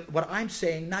hearing what I'm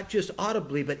saying, not just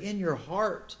audibly, but in your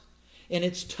heart, and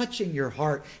it's touching your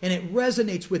heart, and it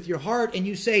resonates with your heart, and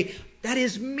you say, that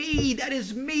is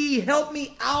me, help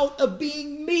me out of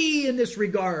being me in this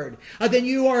regard, then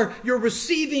you're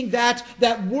receiving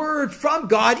that word from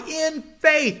God in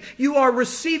faith. You are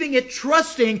receiving it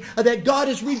trusting that God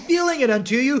is revealing it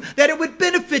unto you, that it would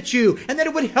benefit you, and that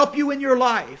it would help you in your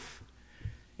life.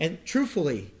 And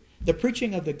truthfully, The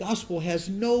preaching of the gospel has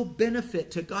no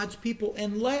benefit to God's people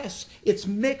unless it's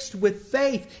mixed with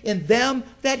faith in them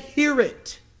that hear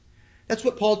it. That's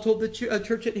what Paul told the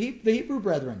church at the Hebrew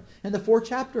brethren in the 4th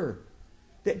chapter.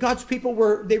 That God's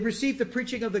people they received the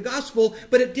preaching of the gospel,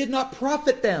 but it did not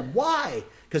profit them. Why?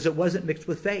 Because it wasn't mixed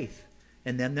with faith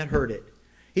in them that heard it.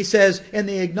 He says, in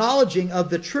the acknowledging of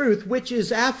the truth, which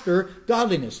is after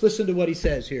godliness. Listen to what he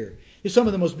says here. It's some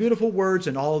of the most beautiful words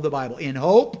in all of the Bible. In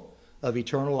hope of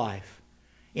eternal life.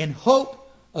 In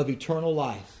hope of eternal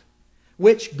life.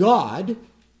 Which God,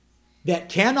 that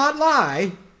cannot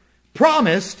lie,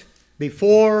 promised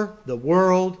before the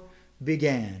world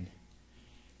began.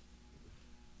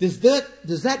 Does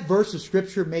that verse of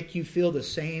Scripture make you feel the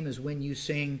same as when you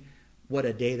sing, "What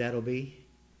a Day That'll Be"?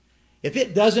 If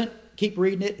it doesn't, keep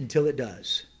reading it until it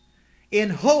does. In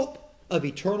hope of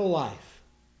eternal life,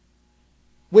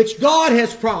 which God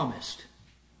has promised,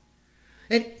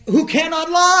 and who cannot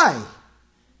lie.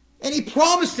 And He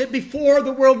promised it before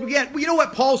the world began. You know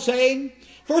what Paul's saying?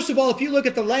 First of all, if you look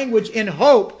at the language, in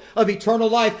hope of eternal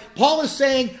life, Paul is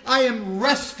saying, I am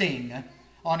resting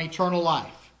on eternal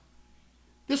life.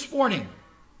 This morning,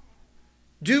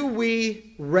 do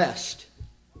we rest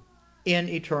in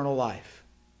eternal life?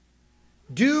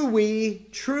 Do we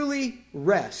truly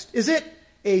rest? Is it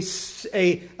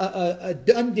a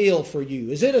done deal for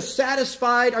you? Is it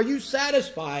are you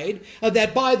satisfied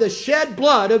that by the shed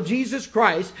blood of Jesus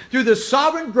Christ, through the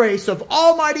sovereign grace of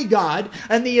Almighty God,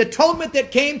 and the atonement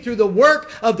that came through the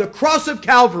work of the cross of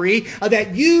Calvary,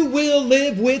 that you will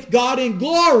live with God in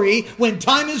glory when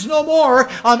time is no more?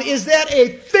 Is that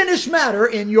a finished matter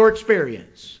in your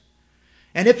experience?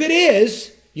 And if it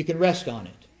is, you can rest on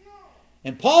it.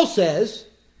 And Paul says,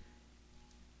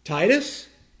 Titus,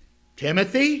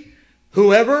 Timothy,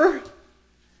 whoever,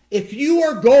 if you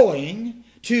are going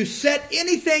to set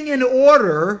anything in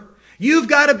order, you've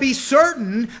got to be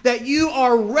certain that you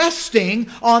are resting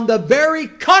on the very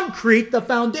concrete, the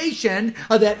foundation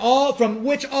from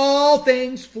which all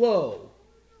things flow.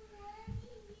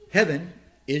 Heaven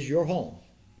is your home.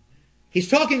 He's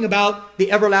talking about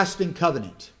the everlasting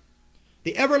covenant.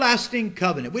 The everlasting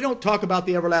covenant. We don't talk about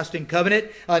the everlasting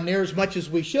covenant near as much as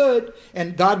we should.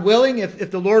 And God willing, if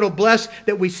the Lord will bless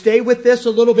that we stay with this a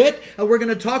little bit, we're going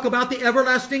to talk about the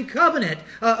everlasting covenant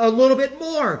a little bit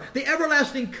more. The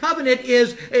everlasting covenant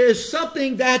is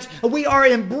something that we are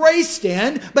embraced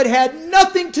in, but had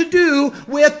nothing to do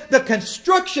with the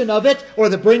construction of it or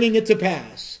the bringing it to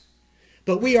pass.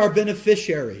 But we are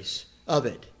beneficiaries of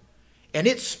it. And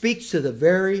it speaks to the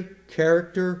very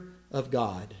character of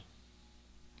God.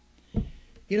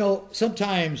 You know,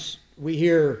 sometimes we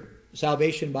hear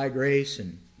salvation by grace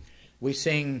and we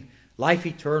sing life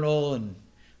eternal and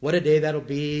what a day that'll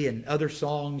be and other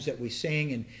songs that we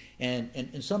sing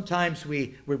and sometimes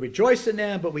we rejoice in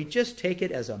them, but we just take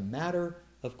it as a matter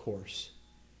of course.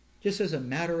 Just as a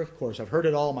matter of course. I've heard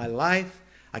it all my life.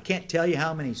 I can't tell you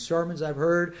how many sermons I've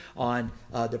heard on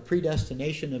the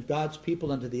predestination of God's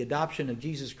people unto the adoption of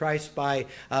Jesus Christ by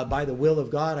the will of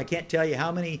God. I can't tell you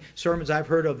how many sermons I've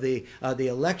heard of the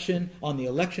election, on the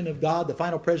election of God, the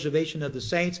final preservation of the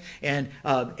saints, and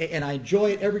I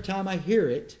enjoy it every time I hear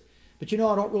it. But you know,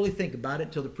 I don't really think about it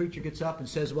until the preacher gets up and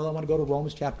says, well, I want to go to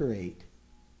Romans chapter 8.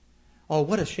 Oh,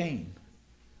 what a shame.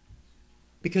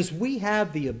 Because we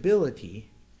have the ability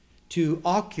to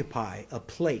occupy a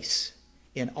place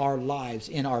in our lives,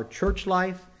 in our church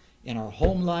life, in our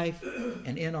home life,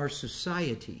 and in our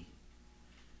society.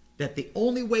 That the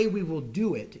only way we will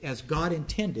do it as God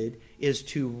intended is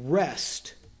to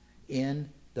rest in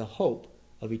the hope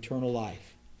of eternal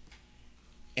life.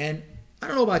 And I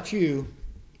don't know about you,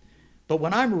 but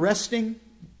when I'm resting,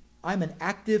 I'm an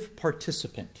active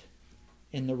participant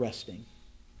in the resting.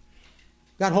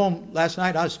 Got home last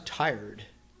night, I was tired.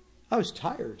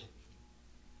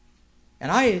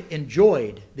 And I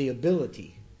enjoyed the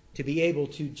ability to be able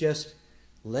to just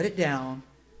let it down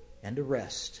and to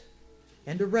rest.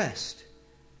 And to rest.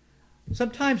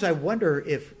 Sometimes I wonder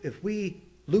if we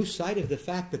lose sight of the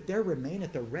fact that there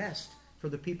remaineth a rest for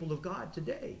the people of God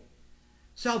today.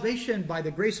 Salvation by the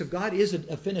grace of God isn't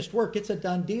a finished work. It's a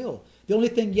done deal. The only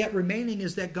thing yet remaining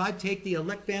is that God take the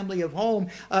elect family of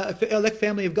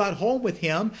God home with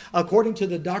Him according to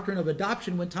the doctrine of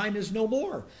adoption when time is no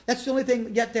more. That's the only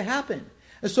thing yet to happen.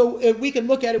 And so if we can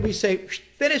look at it, we say,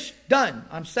 finished, done.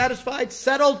 I'm satisfied,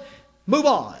 settled, move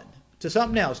on to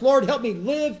something else. Lord, help me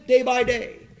live day by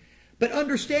day. But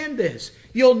understand this.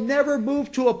 You'll never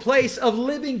move to a place of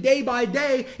living day by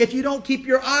day if you don't keep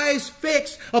your eyes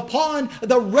fixed upon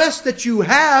the rest that you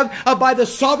have by the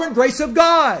sovereign grace of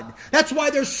God. That's why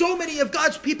there's so many of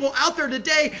God's people out there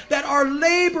today that are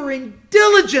laboring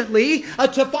diligently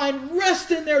to find rest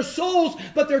in their souls,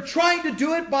 but they're trying to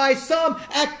do it by some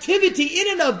activity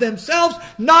in and of themselves,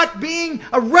 not being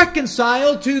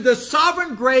reconciled to the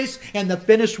sovereign grace and the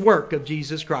finished work of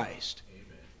Jesus Christ.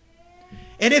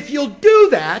 And if you'll do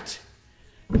that,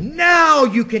 now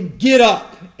you can get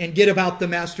up and get about the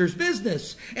Master's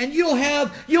business. And you'll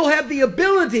have the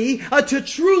ability to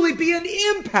truly be an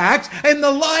impact in the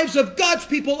lives of God's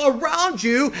people around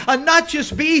you, and not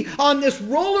just be on this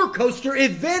roller coaster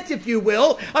event, if you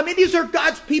will. I mean, these are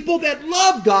God's people that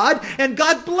love God, and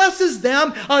God blesses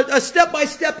them step by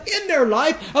step in their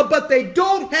life, but they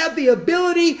don't have the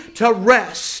ability to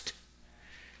rest.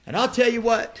 And I'll tell you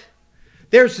what,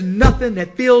 there's nothing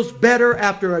that feels better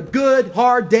after a good,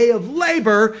 hard day of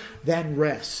labor than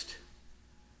rest.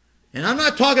 And I'm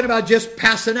not talking about just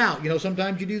passing out. You know,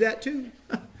 sometimes you do that too.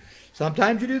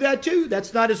 Sometimes you do that too.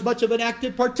 That's not as much of an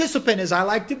active participant as I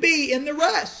like to be in the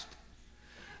rest.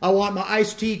 I want my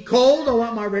iced tea cold. I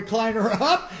want my recliner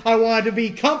up. I want to be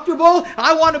comfortable.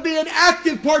 I want to be an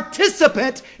active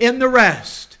participant in the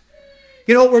rest.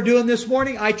 You know what we're doing this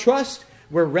morning? I trust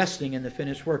we're resting in the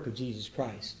finished work of Jesus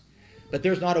Christ. But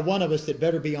there's not a one of us that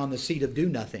better be on the seat of do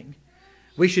nothing.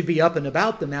 We should be up and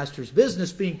about the Master's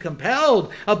business, being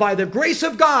compelled by the grace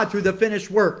of God through the finished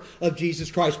work of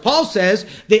Jesus Christ. Paul says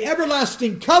the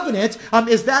everlasting covenant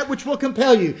is that which will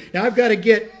compel you. Now I've got to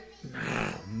get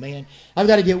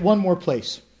one more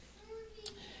place.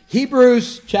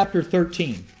 Hebrews chapter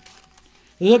 13.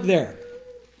 Look there.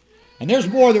 And there's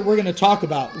more that we're going to talk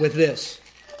about with this.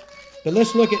 But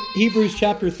let's look at Hebrews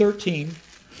chapter 13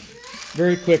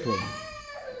 very quickly.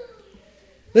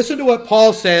 Listen to what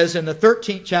Paul says in the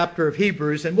 13th chapter of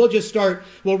Hebrews, and we'll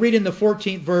read in the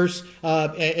 14th verse,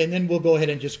 and then we'll go ahead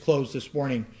and just close this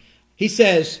morning. He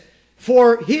says,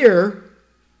 "For here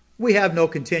we have no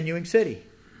continuing city,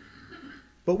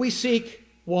 but we seek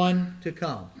one to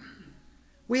come."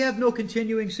 We have no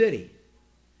continuing city.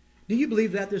 Do you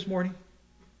believe that this morning?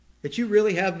 That you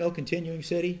really have no continuing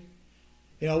city?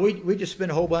 You know, we just spend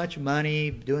a whole bunch of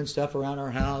money doing stuff around our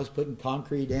house, putting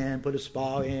concrete in, put a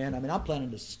spa in. I mean, I'm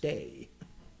planning to stay.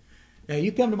 Now,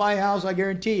 you come to my house, I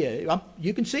guarantee you,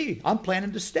 you can see, I'm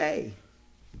planning to stay.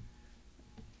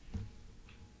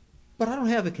 But I don't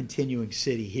have a continuing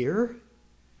city here.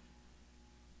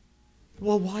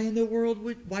 Well, why in the world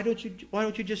why don't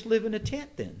you just live in a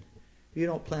tent then? If you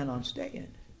don't plan on staying.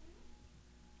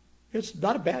 It's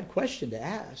not a bad question to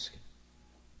ask.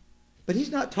 But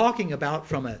he's not talking about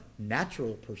from a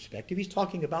natural perspective. He's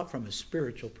talking about from a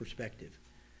spiritual perspective.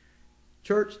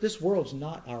 Church, this world's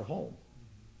not our home.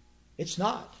 It's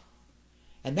not.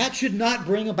 And that should not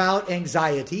bring about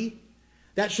anxiety.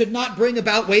 That should not bring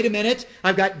about, wait a minute,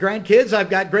 I've got grandkids, I've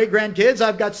got great-grandkids,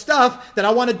 I've got stuff that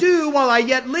I want to do while I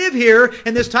yet live here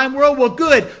in this time world. Well,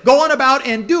 good. Go on about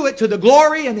and do it to the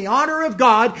glory and the honor of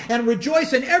God, and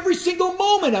rejoice in every single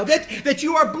moment of it, that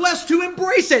you are blessed to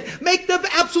embrace it. Make the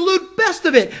absolute best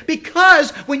of it,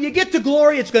 because when you get to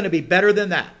glory, it's going to be better than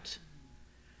that.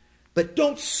 But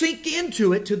don't sink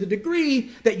into it to the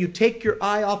degree that you take your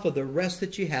eye off of the rest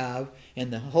that you have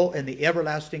and the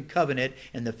everlasting covenant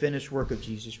and the finished work of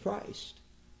Jesus Christ.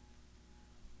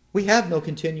 We have no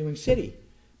continuing city,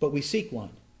 but we seek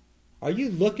one. Are you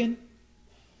looking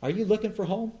for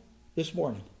home this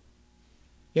morning?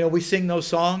 You know, we sing those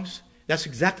songs. That's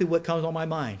exactly what comes on my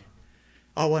mind.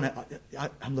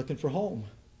 I'm looking for home.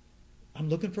 I'm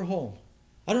looking for home.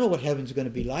 I don't know what heaven's going to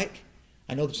be like.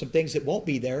 I know there's some things that won't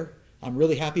be there. I'm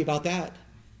really happy about that.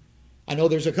 I know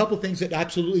there's a couple things that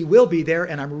absolutely will be there,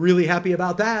 and I'm really happy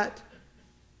about that.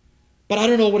 But I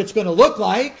don't know what it's going to look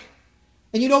like.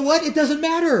 And you know what? It doesn't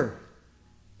matter.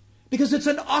 Because it's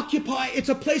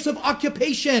a place of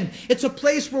occupation. It's a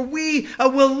place where we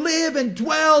will live and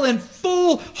dwell in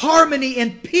full harmony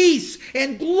and peace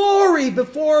and glory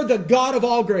before the God of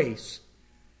all grace.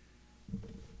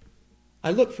 I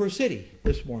look for a city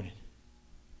this morning.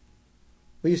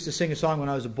 We used to sing a song when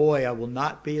I was a boy, "I will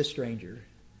not be a stranger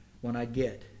when I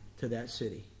get to that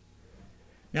city."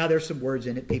 Now there's some words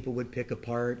in it people would pick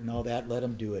apart and all that. Let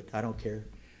them do it. I don't care.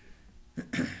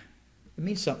 It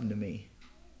means something to me.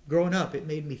 Growing up, it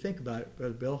made me think about it,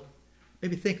 Brother Bill.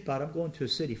 Maybe think about it. I'm going to a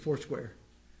city, Foursquare.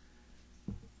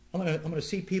 I'm going to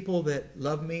see people that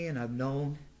love me and I've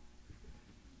known.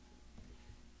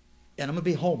 And I'm going to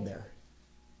be home there.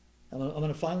 I'm going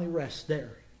to finally rest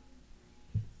there.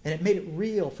 And it made it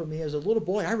real for me as a little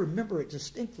boy. I remember it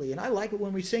distinctly. And I like it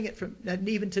when we sing it and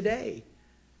even today.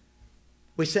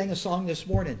 We sang a song this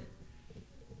morning,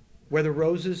 Where the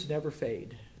Roses Never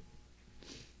Fade.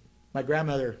 My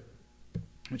grandmother,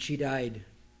 when she died,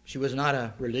 she was not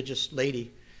a religious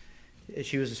lady.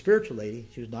 She was a spiritual lady.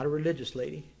 She was not a religious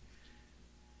lady.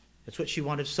 That's what she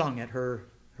wanted sung at her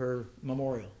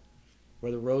memorial.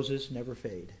 Where the roses never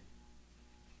fade.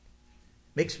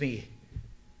 Makes me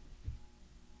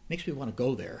want to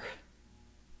go there.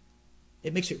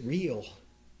 It makes it real.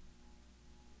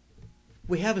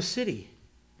 We have a city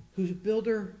whose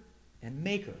builder and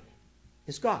maker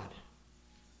is God.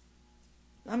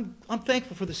 I'm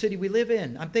thankful for the city we live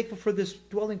in. I'm thankful for this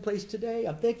dwelling place today.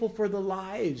 I'm thankful for the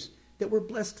lives that we're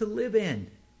blessed to live in.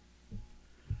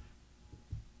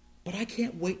 But I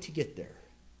can't wait to get there.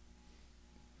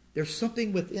 There's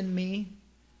something within me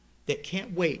that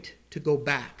can't wait to go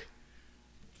back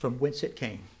from whence it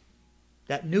came.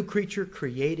 That new creature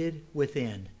created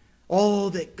within. Oh,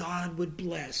 that God would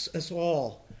bless us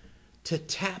all to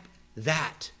tap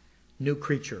that new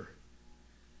creature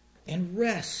and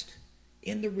rest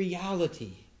in the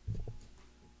reality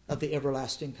of the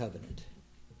everlasting covenant.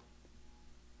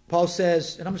 Paul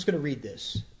says, and I'm just going to read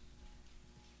this,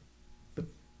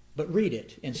 but read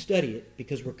it and study it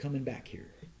because we're coming back here.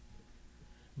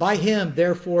 By him,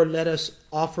 therefore, let us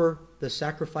offer the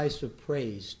sacrifice of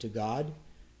praise to God.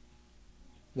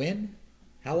 When?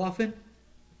 How often?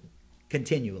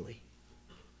 Continually.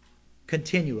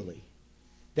 Continually.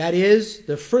 That is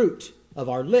the fruit of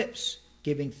our lips,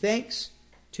 giving thanks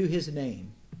to his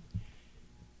name.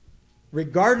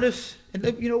 Regardless,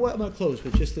 and you know what? I'm going to close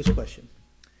with just this question.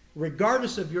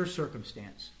 Regardless of your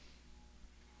circumstance,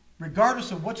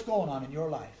 regardless of what's going on in your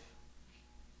life,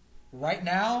 right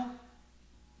now,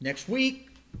 next week,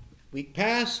 week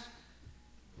past,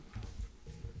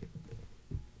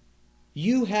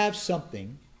 you have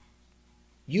something,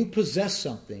 you possess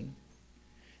something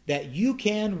that you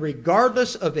can,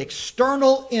 regardless of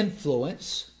external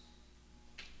influence,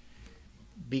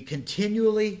 be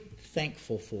continually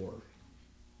thankful for.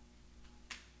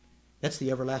 That's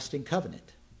the everlasting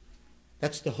covenant.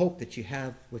 That's the hope that you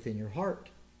have within your heart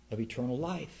of eternal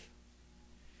life.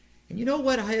 And you know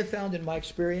what I have found in my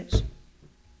experience?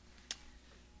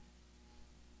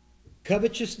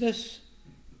 Covetousness,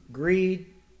 greed,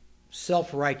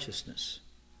 self-righteousness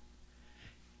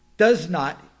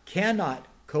cannot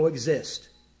coexist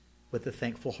with a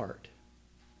thankful heart.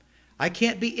 I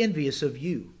can't be envious of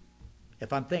you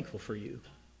if I'm thankful for you.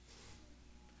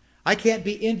 I can't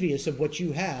be envious of what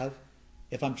you have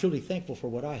if I'm truly thankful for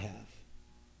what I have.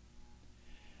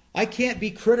 I can't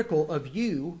be critical of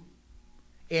you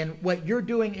and what you're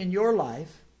doing in your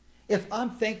life if I'm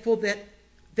thankful that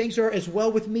things are as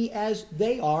well with me as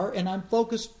they are and I'm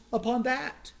focused upon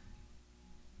that.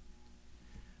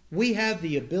 We have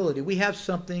the ability, we have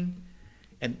something,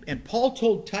 and Paul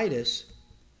told Titus,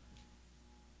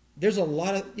 there's a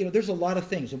lot of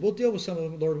things, and we'll deal with some of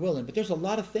them, Lord willing, but there's a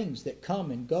lot of things that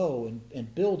come and go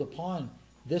and build upon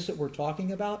this that we're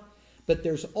talking about, but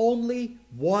there's only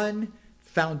one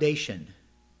foundation.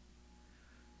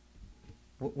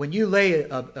 When you lay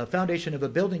a foundation of a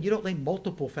building, you don't lay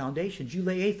multiple foundations. You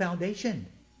lay a foundation.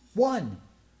 One.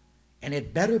 And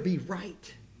it better be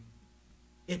right.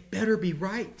 It better be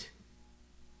right.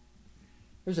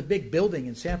 There's a big building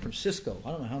in San Francisco.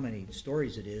 I don't know how many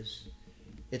stories it is.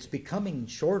 It's becoming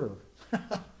shorter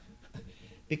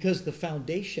because the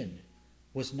foundation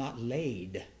was not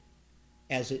laid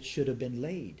as it should have been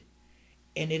laid.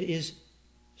 And it is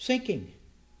sinking.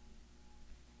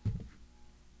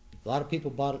 A lot of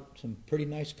people bought some pretty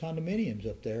nice condominiums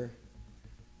up there,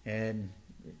 and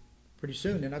pretty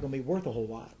soon they're not going to be worth a whole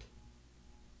lot.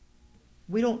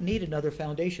 We don't need another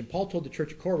foundation. Paul told the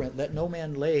church of Corinth, let no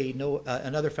man lay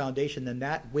another foundation than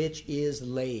that which is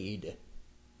laid.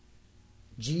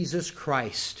 Jesus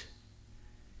Christ.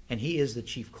 And he is the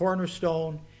chief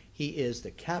cornerstone. He is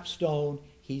the capstone.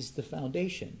 He's the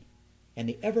foundation. And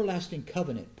the everlasting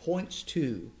covenant points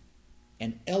to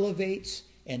and elevates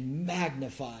and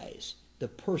magnifies the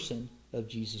person of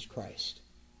Jesus Christ.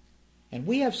 And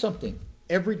we have something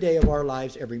every day of our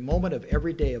lives, every moment of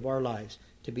every day of our lives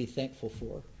to be thankful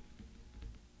for.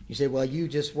 You say, well, you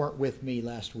just weren't with me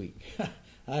last week.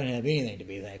 I didn't have anything to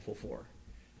be thankful for.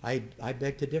 I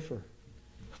beg to differ.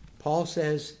 Paul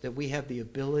says that we have the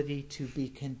ability to be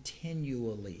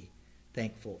continually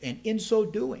thankful. And in so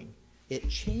doing, it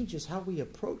changes how we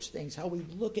approach things, how we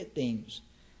look at things,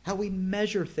 how we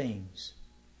measure things,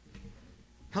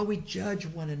 how we judge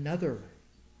one another.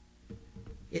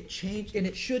 It changed, and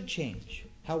it should change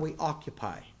how we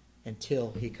occupy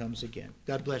until he comes again.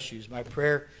 God bless you is my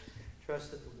prayer.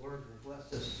 Trust that the Lord will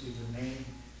bless us to remain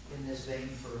in this vein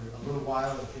for a little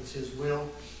while if it's his will.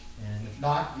 And if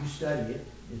not, you study it.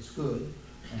 It's good.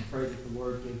 And pray that the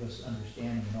Lord give us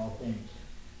understanding in all things.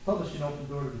 Publish an open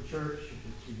door to the church. If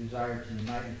it's your desire to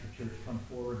unite with the church, come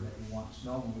forward and let your wants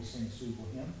known when we sing a suitable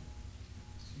hymn.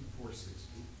 460.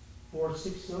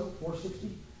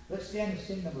 460. Let's stand and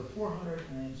sing number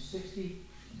 460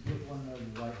 and give one another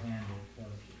the right hand of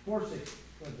fellowship. 460.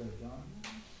 Go ahead, Brother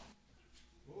John.